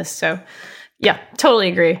doing this. So yeah, totally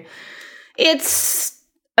agree. It's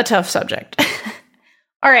a tough subject.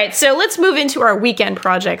 All right, so let's move into our weekend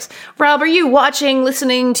projects. Rob, are you watching,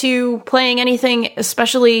 listening to, playing anything,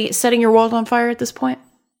 especially setting your world on fire at this point?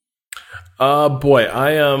 Boy,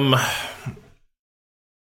 I am...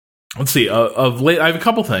 Let's see. Of late, I have a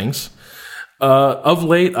couple things. Of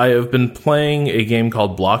late, I have been playing a game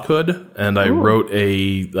called Blockhood, and I wrote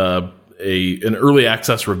an early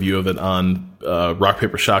access review of it on Rock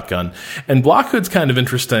Paper Shotgun. And Blockhood's kind of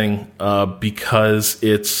interesting because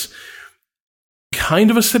it's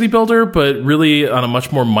kind of a city builder, but really on a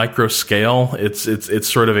much more micro scale. It's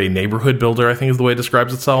sort of a neighborhood builder, I think is the way it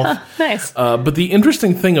describes itself. Huh, nice. But the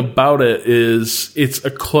interesting thing about it is it's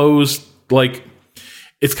a closed, like,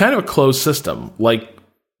 it's kind of a closed system. Like,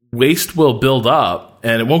 waste will build up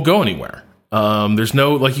and it won't go anywhere. There's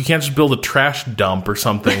no, like, you can't just build a trash dump or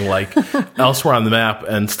something like elsewhere on the map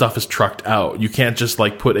and stuff is trucked out. You can't just,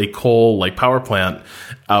 like, put a coal, like, power plant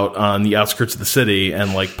out on the outskirts of the city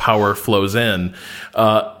and, like, power flows in.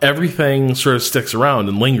 Everything sort of sticks around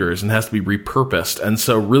and lingers and has to be repurposed. And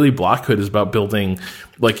so really Blockhood is about building,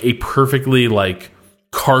 like, a perfectly, like,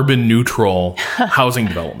 carbon neutral housing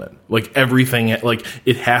development. Like, everything, like,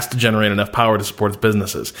 it has to generate enough power to support its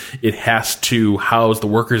businesses. It has to house the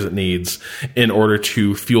workers it needs in order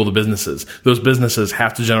to fuel the businesses. Those businesses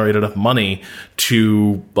have to generate enough money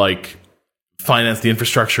to, like, finance the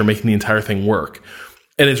infrastructure, making the entire thing work.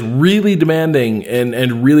 And it's really demanding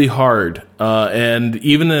and really hard. And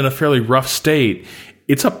even in a fairly rough state,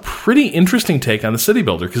 it's a pretty interesting take on the city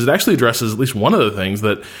builder, because it actually addresses at least one of the things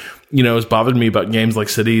that, has bothered me about games like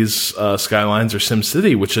Cities, Skylines, or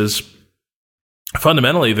SimCity, which is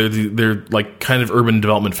fundamentally they're like kind of urban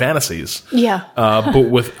development fantasies. Yeah. But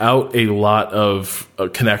without a lot of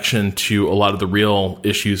connection to a lot of the real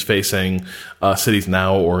issues facing cities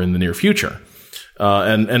now or in the near future.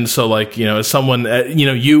 And so, like, as someone,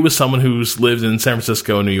 you as someone who's lived in San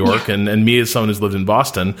Francisco and New York, and me as someone who's lived in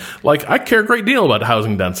Boston, like, I care a great deal about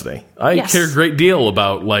housing density. I care a great deal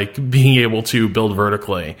about, like, being able to build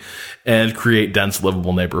vertically and create dense,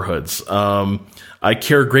 livable neighborhoods. I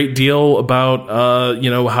care a great deal about,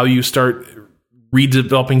 how you start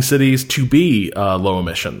redeveloping cities to be low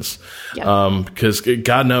emissions. Because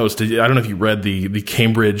God knows, I don't know if you read the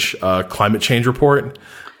Cambridge climate change report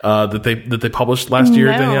that they published last year,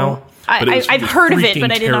 Danielle. I've heard of it,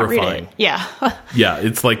 but I did not read it. Yeah. Yeah,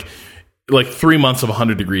 it's like 3 months of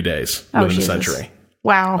 100-degree days within a century.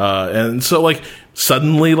 Wow. And so, like,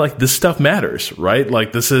 suddenly, like, this stuff matters, right?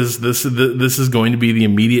 Like, this is going to be the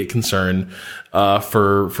immediate concern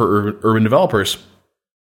for urban developers.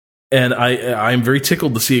 And I'm very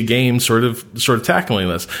tickled to see a game sort of tackling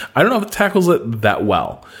this. I don't know if it tackles it that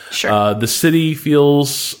well. Sure. The city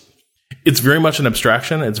feels, it's very much an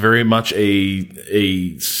abstraction. It's very much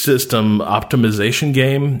a system optimization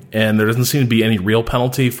game, and there doesn't seem to be any real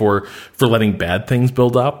penalty for letting bad things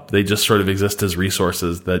build up. They just sort of exist as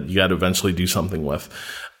resources that you got to eventually do something with.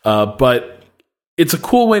 But it's a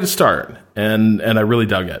cool way to start, and I really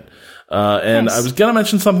dug it. And nice. I was gonna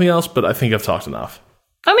mention something else, but I think I've talked enough.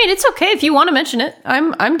 I mean, it's okay if you want to mention it.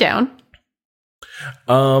 I'm down.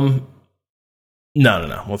 No.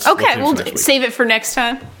 We'll save it for next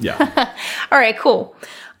time. Yeah. All right, cool.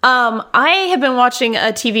 I have been watching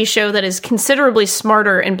a TV show that is considerably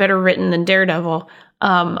smarter and better written than Daredevil.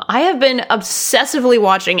 I have been obsessively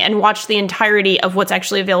watching and watched the entirety of what's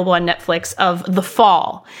actually available on Netflix of The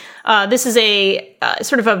Fall. This is a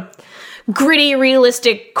sort of a gritty,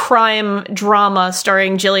 realistic crime drama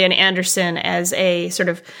starring Gillian Anderson as a sort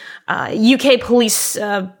of UK police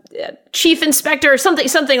chief inspector,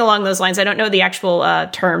 something along those lines. I don't know the actual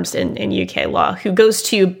terms in UK law, who goes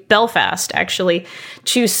to Belfast, actually,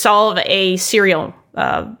 to solve a serial,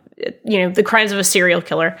 the crimes of a serial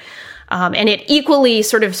killer. And it equally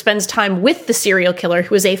sort of spends time with the serial killer,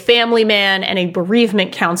 who is a family man and a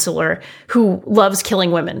bereavement counselor who loves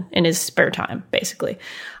killing women in his spare time, basically.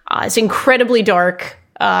 It's incredibly dark.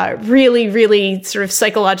 Really, really sort of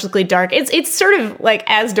psychologically dark. It's sort of like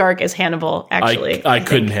as dark as Hannibal, actually. I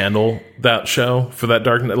couldn't handle that show for that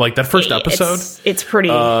dark, like that first episode. It's pretty.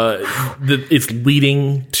 It's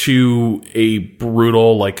leading to a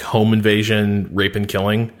brutal, like, home invasion, rape and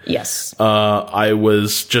killing. Yes. I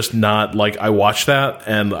was just not like, I watched that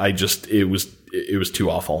and it was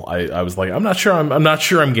too awful. I was like, I'm not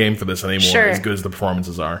sure I'm game for this anymore. Sure. As good as the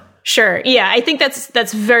performances are. Sure. Yeah, I think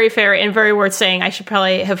that's very fair and very worth saying. I should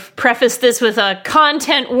probably have prefaced this with a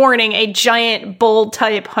content warning, a giant bold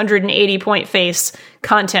type 180 point face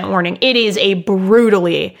content warning. It is a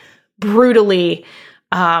brutally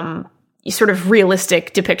sort of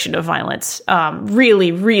realistic depiction of violence.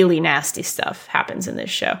 Really, really nasty stuff happens in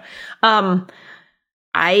this show. I'm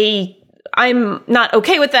not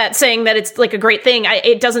okay with that, saying that it's like a great thing.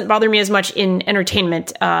 It doesn't bother me as much in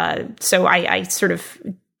entertainment. So I sort of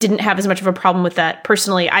didn't have as much of a problem with that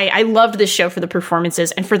personally. I loved this show for the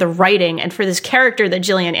performances and for the writing and for this character that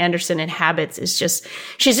Gillian Anderson inhabits.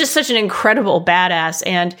 She's just such an incredible badass.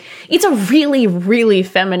 And it's a really, really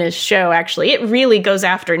feminist show, actually. It really goes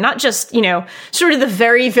after not just, sort of the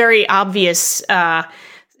very, very obvious,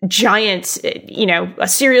 giant, a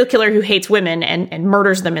serial killer who hates women and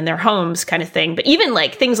murders them in their homes kind of thing. But even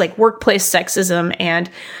like things like workplace sexism, and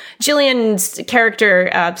Gillian's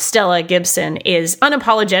character, Stella Gibson, is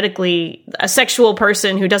unapologetically a sexual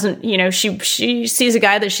person who doesn't, she sees a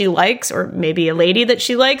guy that she likes, or maybe a lady that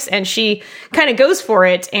she likes, and she kind of goes for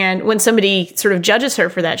it. And when somebody sort of judges her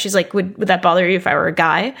for that, she's like, would that bother you if I were a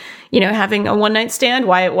guy, having a one night stand?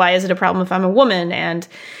 Why is it a problem if I'm a woman? And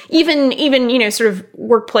even, sort of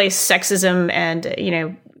workplace sexism and,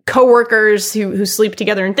 coworkers who sleep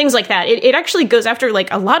together and things like that. It actually goes after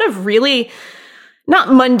like a lot of really,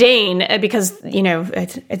 not mundane, because,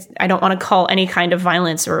 I don't want to call any kind of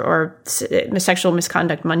violence or sexual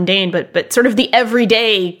misconduct mundane, but sort of the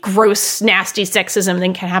everyday gross, nasty sexism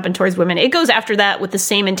that can happen towards women. It goes after that with the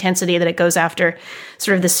same intensity that it goes after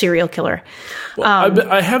sort of the serial killer. Well,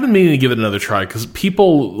 I haven't meaning to give it another try, because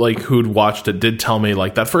people like who'd watched it did tell me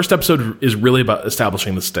like that first episode is really about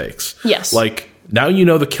establishing the stakes. Yes. Like, now you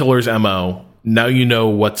know the killer's MO. Now you know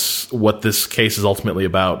what this case is ultimately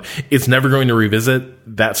about. It's never going to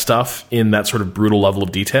revisit that stuff in that sort of brutal level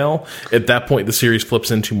of detail. At that point, the series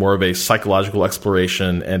flips into more of a psychological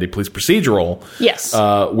exploration and a police procedural. Yes.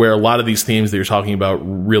 Where a lot of these themes that you're talking about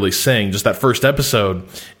really sing. Just that first episode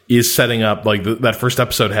is setting up, like, that first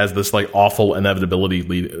episode has this, like, awful inevitability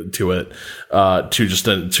lead to it,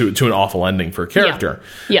 to an awful ending for a character.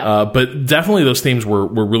 Yeah. But definitely those themes were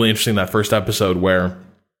really interesting in that first episode, where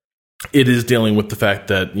it is dealing with the fact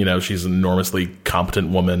that, she's an enormously competent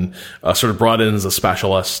woman, sort of brought in as a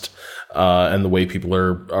specialist, and the way people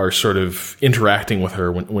are sort of interacting with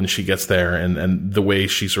her when she gets there, and the way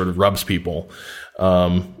she sort of rubs people,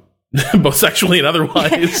 both sexually and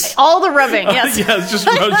otherwise. All the rubbing, yes. It's just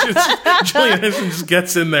Gillian Anderson just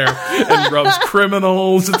gets in there and rubs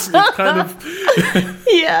criminals. It's kind of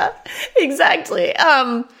yeah, exactly.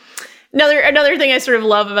 Another thing I sort of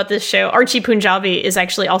love about this show, Archie Punjabi is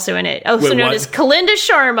actually also in it, also known as Kalinda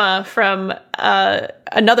Sharma from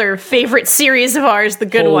another favorite series of ours, The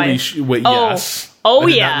Good Wife. Yes. Oh, I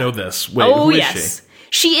did yeah. not know this. Wait, who is she?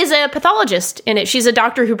 She is a pathologist in it. She's a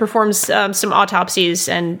doctor who performs some autopsies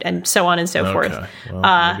and so on and so forth.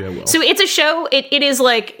 Well, maybe I will. So it's a show. It is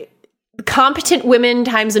like competent women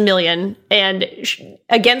times a million, and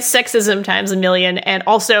against sexism times a million, and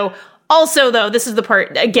also, though, this is the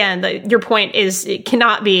part, again, your point is, it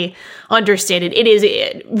cannot be understated. It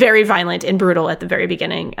is very violent and brutal at the very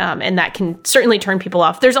beginning, and that can certainly turn people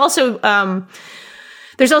off. There's also a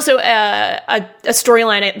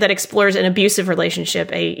storyline that explores an abusive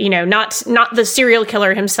relationship, not the serial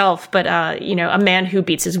killer himself, but a man who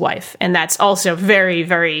beats his wife, and that's also very,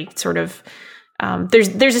 very sort of.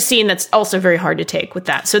 There's a scene that's also very hard to take with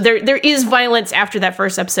that. So there is violence after that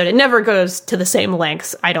first episode. It never goes to the same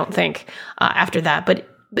lengths, I don't think, after that. But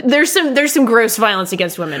there's some gross violence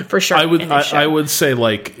against women for sure. I would say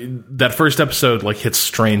like that first episode like hits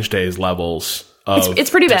Strange Days levels. It's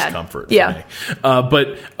pretty bad. Discomfort. Yeah.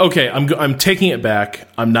 But okay, I'm taking it back.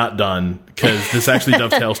 I'm not done because this actually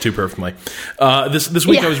dovetails too perfectly. This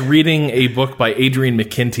week I was reading a book by Adrienne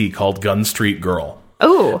McKinty called Gun Street Girl.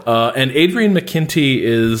 And Adrian McKinty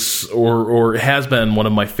is, or has been, one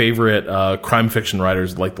of my favorite crime fiction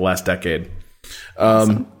writers like the last decade.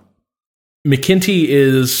 Awesome. McKinty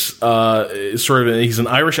is he's an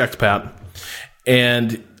Irish expat,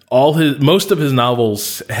 and most of his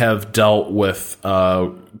novels have dealt with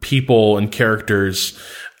people and characters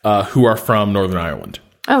who are from Northern Ireland.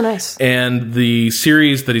 Oh, nice. And the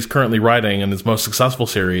series that he's currently writing, and his most successful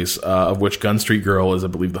series, of which Gun Street Girl is, I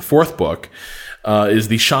believe, the 4th book, is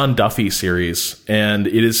the Sean Duffy series, and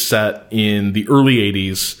it is set in the early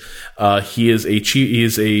 80s. He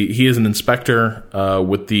is an inspector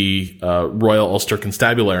with the Royal Ulster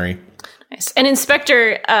Constabulary. Nice. An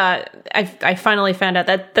inspector, I finally found out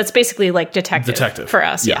that's basically like detective for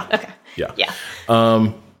us. Yeah. Okay. Yeah.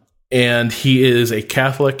 And he is a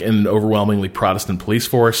Catholic in an overwhelmingly Protestant police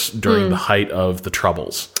force during the height of the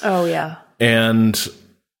Troubles. Oh, yeah. And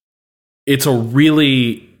it's a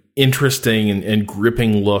really interesting and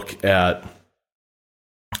gripping look at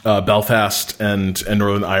Belfast and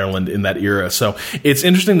Northern Ireland in that era. So it's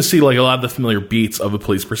interesting to see like a lot of the familiar beats of a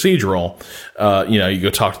police procedural. You go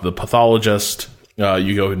talk to the pathologist,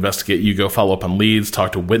 you go investigate, you go follow up on leads,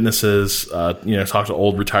 talk to witnesses, talk to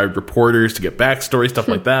old retired reporters to get backstory, stuff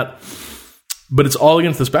like that. But it's all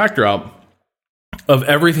against this backdrop of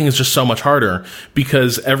everything is just so much harder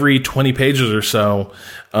because every 20 pages or so,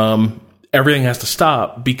 everything has to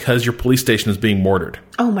stop because your police station is being mortared.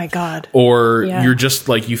 Oh my God. Or you're just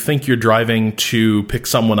like, you think you're driving to pick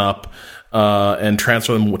someone up and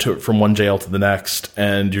transfer them from one jail to the next,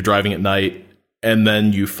 and you're driving at night, and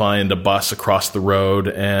then you find a bus across the road,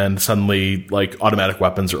 and suddenly like automatic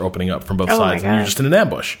weapons are opening up from both sides, and you're just in an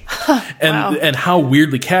ambush. And how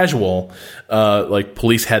weirdly casual like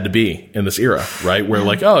police had to be in this era, right? Where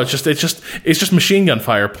like, oh, it's just machine gun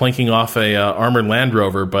fire plinking off a armored Land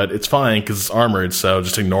Rover, but it's fine because it's armored, so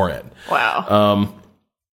just ignore it. Wow.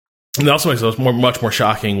 And it also makes it much more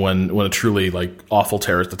shocking when a truly like awful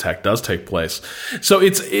terrorist attack does take place. So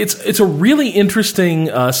it's a really interesting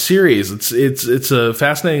series. It's a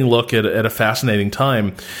fascinating look at a fascinating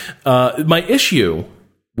time. My issue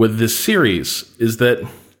with this series is that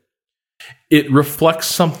it reflects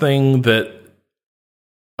something that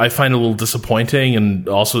I find a little disappointing, and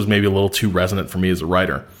also is maybe a little too resonant for me as a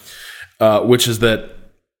writer, which is that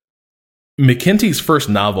McKinty's first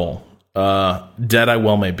novel, Dead I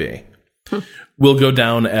Well May Be, will go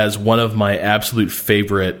down as one of my absolute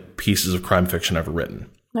favorite pieces of crime fiction ever written.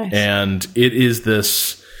 Nice. And it is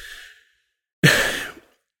this,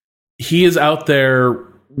 he is out there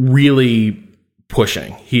really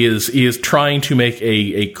pushing. He is trying to make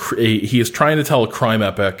he is trying to tell a crime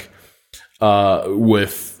epic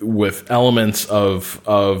with elements of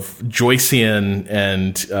Joycean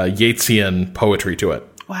and Yeatsian poetry to it.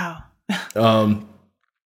 Wow.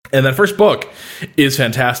 And that first book is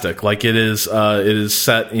fantastic. Like it is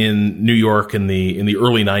set in New York in the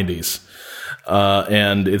early 90s.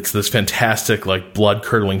 And it's this fantastic, like blood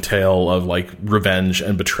curdling tale of like revenge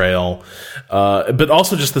and betrayal. But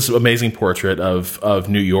also just this amazing portrait of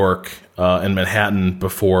New York, and Manhattan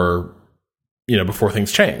before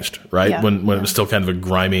things changed, right? Yeah. When it was still kind of a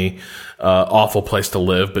grimy, awful place to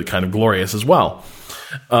live, but kind of glorious as well.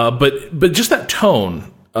 But just that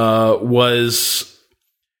tone,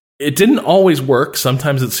 it didn't always work.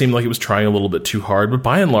 Sometimes it seemed like it was trying a little bit too hard, but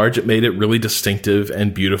by and large, it made it really distinctive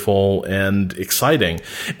and beautiful and exciting.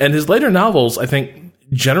 And his later novels, I think,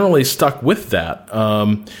 generally stuck with that.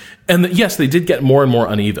 Yes, they did get more and more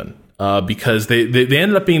uneven, because they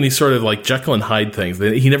ended up being these sort of like Jekyll and Hyde things.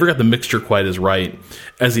 He never got the mixture quite as right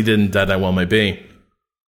as he did in Dead I Well May Be,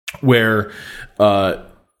 where,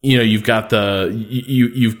 you've got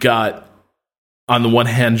on the one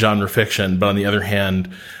hand genre fiction, but on the other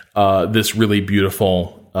hand, this really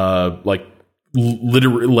beautiful,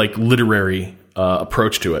 literary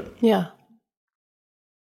approach to it. Yeah.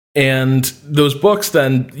 And those books,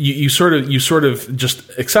 then you sort of just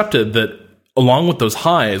accepted that along with those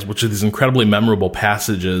highs, which are these incredibly memorable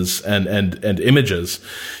passages and images,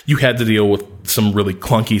 you had to deal with some really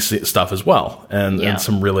clunky stuff as well, and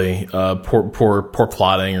some really poor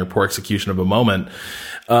plotting or poor execution of a moment.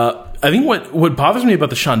 I think what bothers me about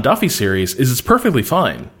the Sean Duffy series is it's perfectly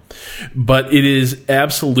fine, but it is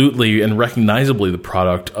absolutely and recognizably the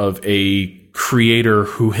product of a creator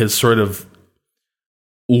who has sort of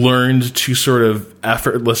learned to sort of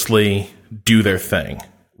effortlessly do their thing,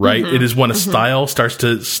 right? Mm-hmm. It is when a style starts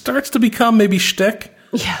to become maybe shtick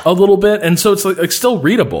a little bit, and so it's like still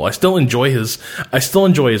readable. I still enjoy his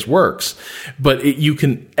works, but you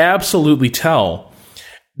can absolutely tell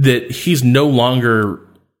that he's no longer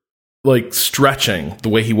like stretching the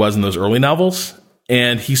way he was in those early novels,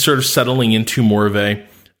 and he's sort of settling into more of a,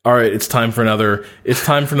 all right, it's time for another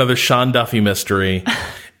Sean Duffy mystery,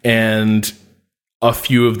 and a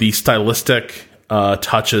few of the stylistic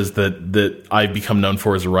touches that I've become known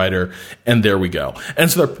for as a writer, and there we go. And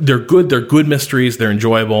so they're good. They're good mysteries. They're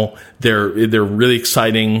enjoyable. They're really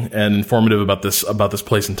exciting and informative about this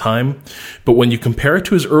place and time. But when you compare it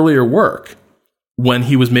to his earlier work, when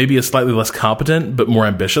he was maybe a slightly less competent but more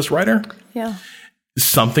ambitious writer,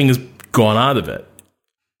 something has gone out of it.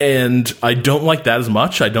 And I don't like that as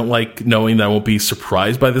much. I don't like knowing that I won't be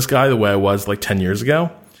surprised by this guy the way I was like 10 years ago.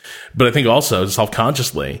 But I think also,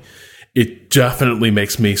 self-consciously, it definitely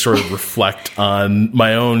makes me sort of reflect on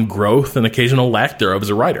my own growth and occasional lack thereof as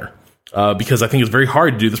a writer. Because I think it's very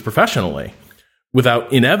hard to do this professionally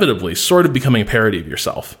without inevitably sort of becoming a parody of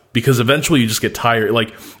yourself. Because eventually you just get tired.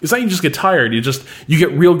 Like, it's not you just get tired, you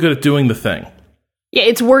get real good at doing the thing. Yeah,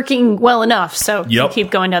 it's working well enough, so you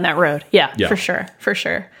keep going down that road. Yeah, for sure.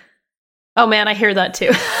 Oh man, I hear that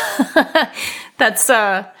too. That's,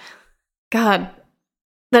 God, that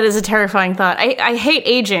is a terrifying thought. I hate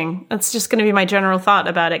aging. That's just going to be my general thought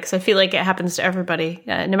about it, because I feel like it happens to everybody.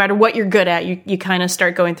 No matter what you're good at, you kind of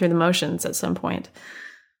start going through the motions at some point.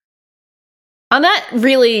 On that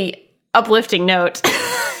really uplifting note,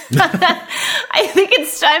 I think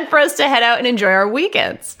it's time for us to head out and enjoy our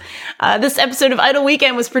weekends. This episode of Idle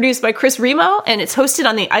Weekend was produced by Chris Remo, and it's hosted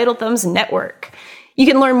on the Idle Thumbs Network. You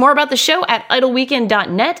can learn more about the show at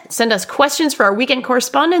idleweekend.net. Send us questions for our weekend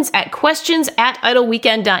correspondence at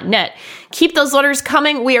questions@idleweekend.net. Keep those letters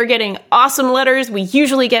coming. We are getting awesome letters. We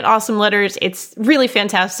usually get awesome letters. It's really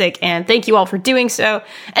fantastic, and thank you all for doing so.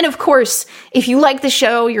 And of course, if you like the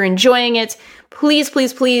show, you're enjoying it, please go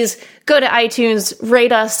to iTunes,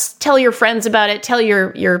 rate us, tell your friends about it, tell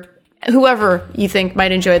your whoever you think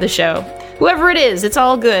might enjoy the show. Whoever it is, it's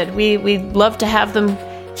all good. We love to have them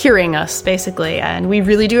hearing us, basically, and we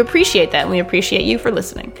really do appreciate that, and we appreciate you for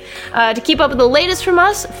listening. To keep up with the latest from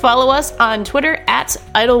us, follow us on Twitter at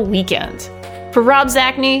Idle Weekend. For Rob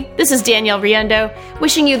Zachney, this is Danielle Riendo,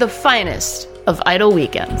 wishing you the finest of Idle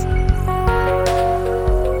Weekends.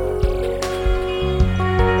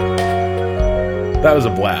 That was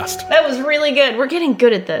a blast. That was really good. We're getting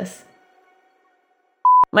good at this.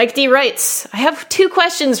 Mike D writes, I have 2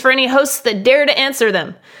 questions for any hosts that dare to answer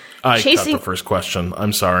them. I cut the first question.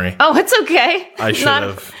 I'm sorry. Oh, it's okay. I should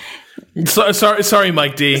have. Sorry,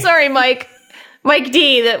 Mike D. Sorry, Mike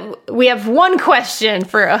D, that we have 1 question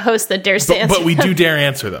for a host that dares to answer. But we do dare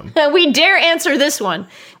answer them. We dare answer this one.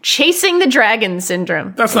 Chasing the Dragon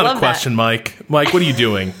Syndrome. That's not a question, Mike. Mike, what are you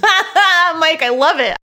doing? Mike, I love it.